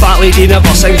 And the fat lady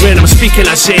never sings when I'm speaking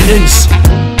a sentence.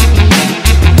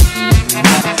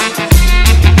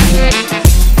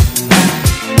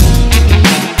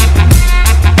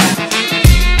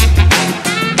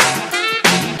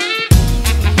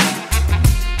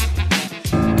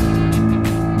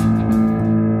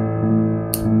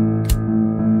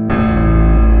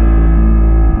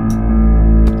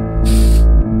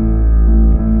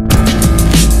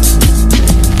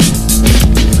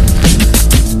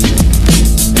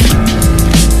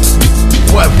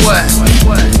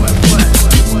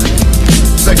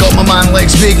 Big up my man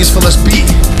Lex Vegas for this beat.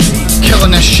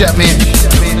 Killing this shit, mate.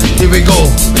 Here we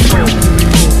go.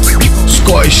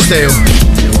 Scottish style.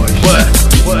 What?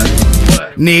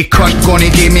 Nae cunt gonna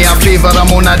give me a favour.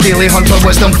 I'm on a daily hunt for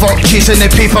wisdom. Fuck chasing the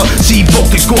paper. See,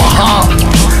 book has got a heart.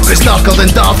 It's darker than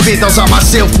Darth Vader's. I'm a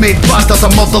self-made bastard. I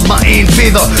murdered my own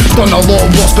father. Done a lot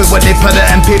of work, but when they put it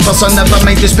in paper, so never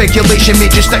mind the speculation,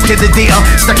 mate. Just stick to the data.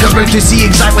 Stick around to see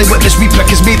exactly what this wee prick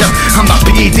is made of. I'm a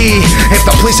payday. If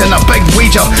they're placing a big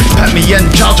wager, put me in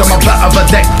charge. I'm a bit of a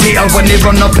dictator. When they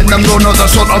run up in them, no,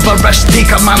 they're sort of a risk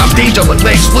taker. Man, I'm danger like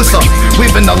Lex Luthor.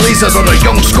 Waving the laser or a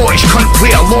young Scottish cunt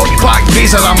play a lock back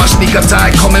razor. I'm a sneaker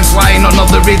tag coming flying under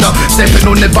the radar. Stepping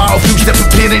on the battlefield, step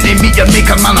preparing to meet your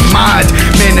maker. Man, I'm mad.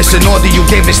 Menacing audio,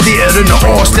 devastator in the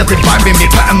awe. Still to back with me,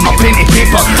 putting my pen to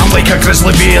paper. I'm like a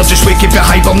grizzly bear, just waking for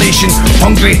hibernation.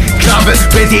 Hungry, grab it,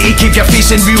 ready to keep your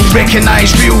facing real.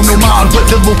 Recognise real, no matter what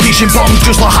the location. But I'm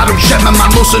just like Harold Shipman,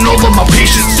 man, losing all of my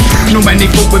patience. No many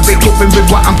folk would be coping with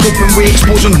what I'm coping with.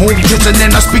 Exposing home truths and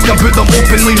then I speak about them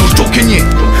openly. No joking you.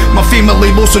 My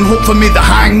family losing hope for me. The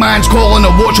hangman's calling,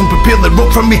 I watch them prepare the rope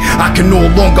for me. I can no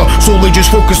longer solely just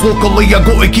focus locally. I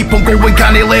got to keep on going,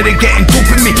 can't let it get in top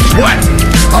of me. What?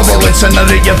 I will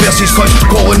incinerate your verses, cause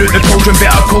calling out the cauldron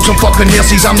better call some fucking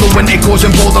heresies. I'm the one to cause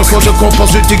and bother, cause the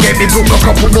coppers out to get me. Broke a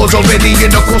couple laws already,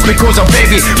 and of course because I'm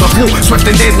heavy. My flow swift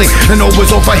and deadly, and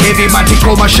always off a heavy. Man to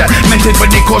call my shit minted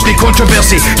when they cause me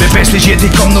controversy. The best is yet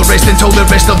to come, no rest until the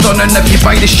rest are done. And if you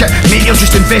buy the shit, mate, you're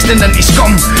just investing into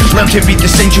scum. Learn to read the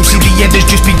signs, you'll see the end has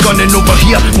just begun. And over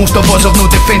here, most of us have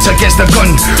no defence against the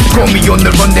gun. Call me on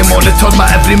the run, they monitor my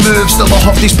every move. Still I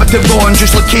have to spit it raw, and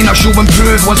just like Kane I show and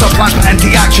prove. Once I plan into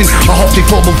action, I have to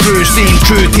follow through. Staying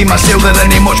true to myself, there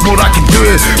ain't much more I can do.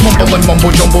 Mumble and mumbo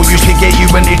jumbo used to get you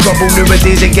into trouble.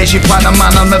 Nowadays it gets you plan a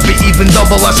man, or maybe even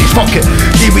double. I say fuck it,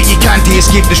 do what you can to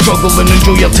escape the struggle. And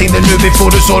enjoy your time the new before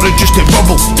it's all just to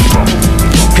rubble.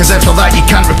 Cause after that you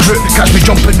can't recruit. Catch me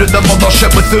jumping out the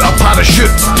mothership without a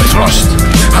parachute. Thrust,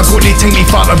 I got no time to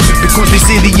far about, because they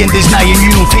say the end is nigh and you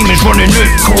know time is running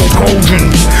out. Cauld Cauldron,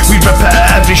 we rip it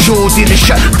at every show. Do the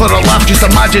shit for a laugh, just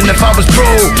imagine if I was pro.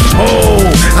 Oh,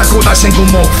 I got that single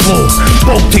malt flow.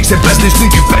 Bob takes the business, do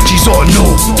you bitches all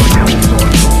know.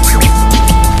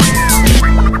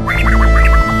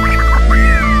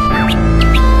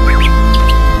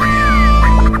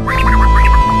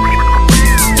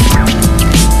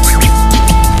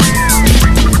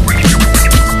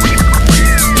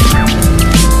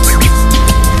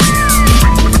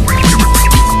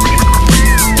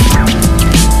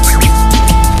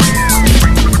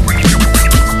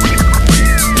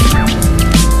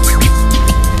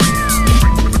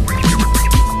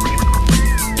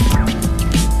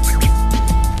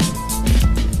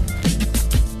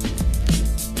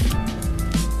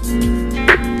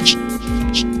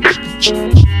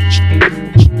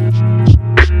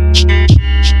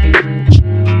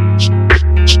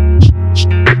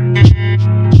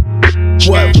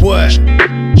 What?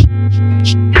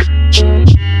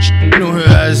 You know who it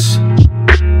is?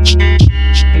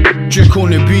 Duke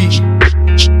on the beat.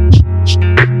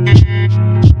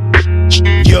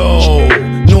 Yo,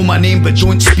 know my name but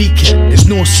don't speak it. It's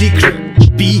no secret.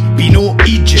 Be no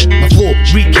Egypt. My flow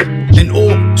reek it. And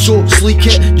oh, so sleek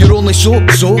it. You're only so,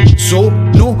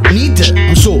 no need it.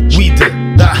 I'm so weed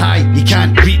it. That high, you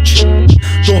can't reach.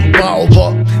 Don't battle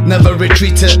but never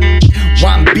retreat it.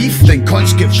 Want beef, then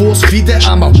cunts get force feed it.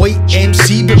 I'm a white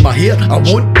MC, but my hair, I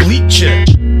won't bleach it.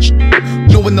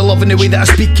 Knowing the love in the way that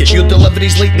I speak it. Your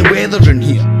delivery's like the weather in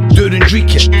here. Do and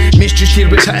drink it. Mates just hear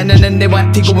what's hitting and then they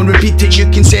want to go and repeat it. You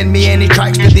can send me any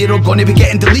tracks, but they're all gonna be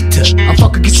getting deleted. I'm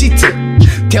fucking conceited.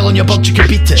 Telling your bugs you can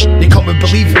beat it. They can't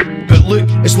believe it. But but look,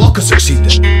 it's luck I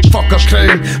succeeded. Fuck a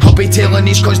crown, I'll be telling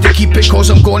these cuz to keep it, cause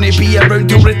I'm gonna be around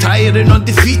till retiring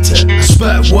undefeated. I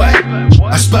spit what?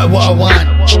 I spit what I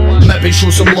want. Maybe show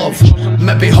some love,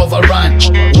 maybe have a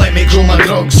rant. Let me grow my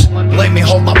drugs, let me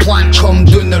hold my plant. Come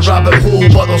down the rabbit hole,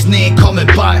 but there's no coming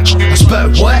back. I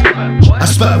spit what? I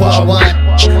spit what I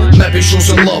want. Maybe show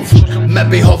some love,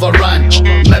 maybe have a rant.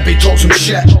 Maybe talk some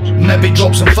shit, maybe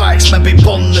drop some facts. Maybe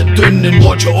burn it down and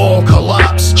watch it all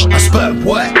collapse. I spit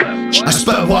what? I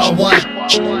spit what I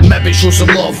want. Maybe show some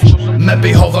love,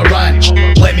 maybe have a rant.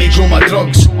 Let me grow my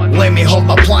drugs, let me hold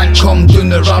my plant. Come down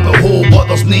the rabbit hole, but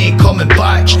there's no coming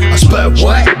back. I spit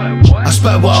what? I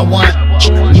spit what I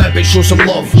want. Maybe show some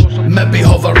love, maybe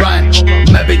have a rant.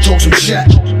 Maybe talk some shit,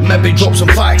 maybe drop some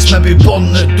facts. Maybe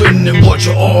burn it down and watch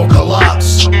it all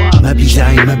collapse. Maybe's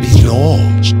aye, maybe's no.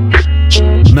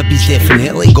 Maybe's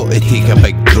definitely got to take a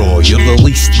big draw. You're the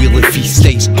least really feast.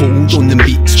 Ice cold on the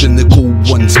beats when the cold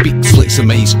one speaks. Like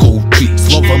some ice cold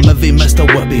treats. Love a movie, Mr.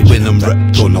 Whippy, when I'm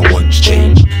ripped on a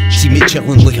lunchtime. See me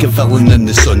chilling like a villain in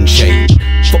the sunshine.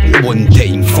 Fuck the one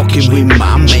time, fucking with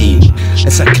my mind.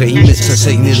 It's a crime, it's a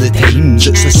sign of the times.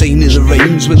 It's a sign of the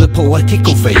rhymes with the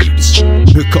political vibes.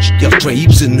 Hook up your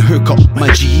tribes and hook up my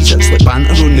G's. It's like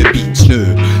banter on the beats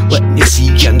now. Let me see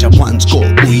ganja plants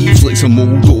got leaves like some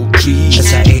old oak trees.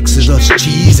 It's a Exodus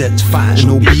cheese, it's fat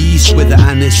and obese with the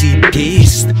aniseed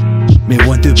taste. Me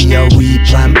want to be a wee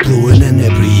plant blowing in the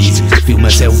breeze. Feel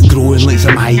myself growing like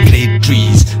some high grade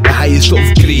trees. The highest of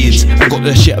grades, I got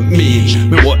the shit made.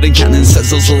 Me watering cannon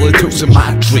scissors all the tools in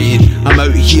my trade. I'm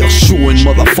out here showing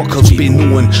motherfuckers be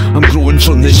knowing I'm growing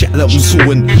from the shit that I'm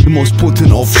sowing. The most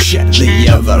potent of shit that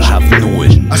you ever have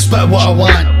known. I spit what I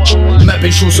want, maybe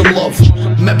show some love,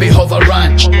 maybe have a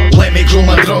rant. Let me grow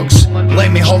my drugs,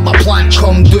 let me hold my plant.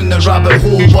 Come down the rabbit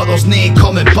hole, but there's no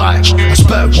coming back. I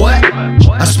spit what?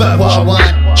 I spit what I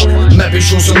want. Maybe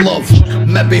show some love,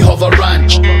 maybe have a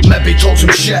rant. Maybe talk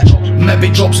some shit, maybe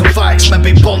drop some facts.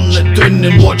 Maybe burn it down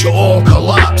and watch it all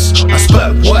collapse. I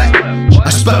spit what? I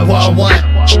spit what I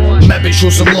want. Maybe show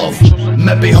some love,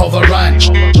 maybe have a rant.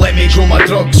 Let me grow my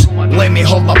drugs, let me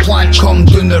hold my plant. Come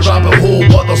down the rabbit hole,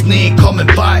 but there's no coming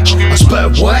back. I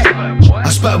spit what? I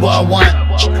spit what I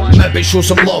want. Maybe show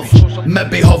some love,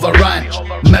 maybe have a rant.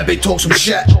 Maybe talk some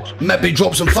shit, maybe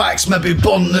drop some facts. Maybe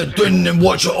burn it down and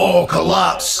watch it all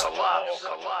collapse.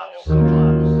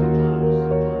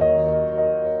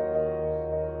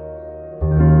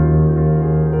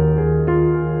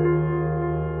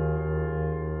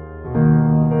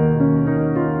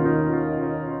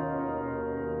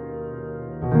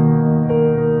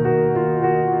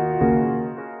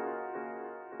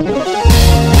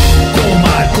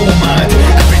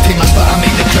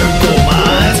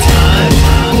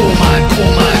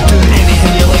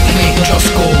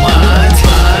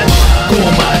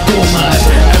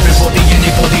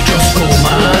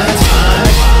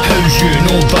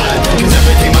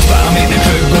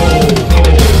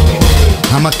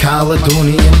 I'm a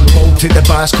Caledonian, malted the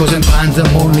bass causing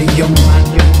pandemonium.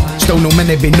 Still no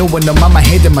many be knowing I'm at my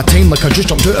head in my time like I just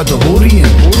jumped out of the DeLorean.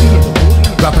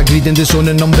 Rapid greed and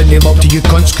disowning, I'm been up to you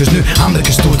cunts cause now I'm the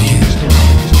custodian.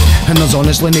 And there's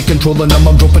honestly no controlling them.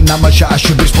 I'm dropping that much shit, I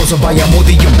should be sponsored by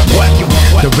Imodium.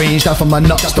 Deranged off of my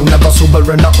nuts, still never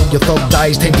sobering up. Your third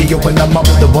eyes, time to open them up.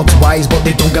 The word's wise, but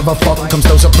they don't give a fuck. I'm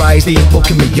still surprised, they ain't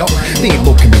looking me up. They ain't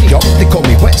looking me up. They call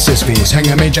me what's his face,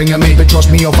 hanging me, jinging me. But trust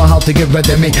me, offer hard to get rid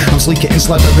of me. I'm sleek and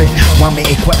slithery, want me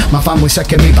to quit. My family's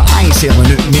sick of me, but I ain't sailing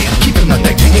out, mate. I'm keeping my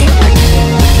dignity.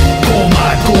 Go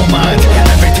mad,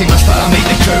 every time I spit I make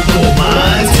the crowd go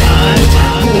mad.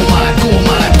 Go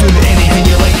mad, do anything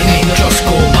you like, mate, just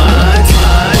go mad.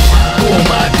 Go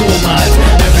mad,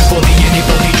 everybody,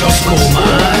 anybody, just go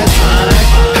mad.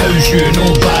 How's you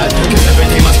know bad? Cause every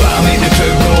time I spit I make the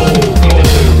crowd go.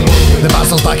 The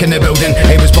bastard's back in the building.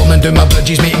 I was burning down my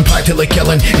bridges, making practically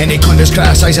killing any cunt who's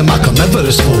criticising my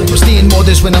carnivorous flow. We're staying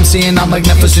modest when I'm saying I'm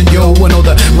magnificent, yo. And all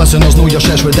the listeners know your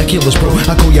shit's ridiculous, bro.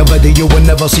 I call your video and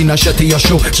never seen a shit of your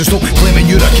show. So stop claiming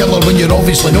you're a killer when you're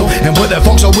obviously no. And what the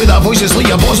fuck's up with that voice? It's like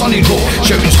your boss on his road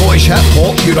shouting Scottish hip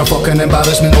hop. You're a fucking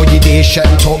embarrassment. All you do is shit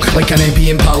talk like an MP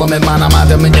in Parliament. Man, I'm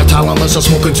Adam and you're talentless. Are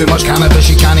smoking too much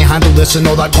cannabis. You can't handle this and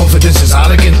all that confidence is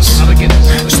arrogance.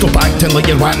 Stop acting like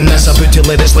you're wanting this. About to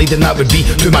let it slide and that would be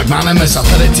too magnanimous. I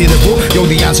put it to the vote, yo,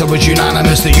 the answer was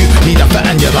unanimous. That you need a fit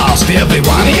in your arse for every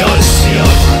one of us.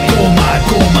 Go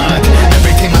mad,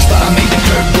 every time I spit I make the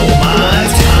crowd go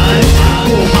mad.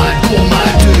 Go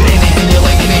mad, do anything you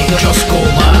like, mate, just go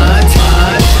mad.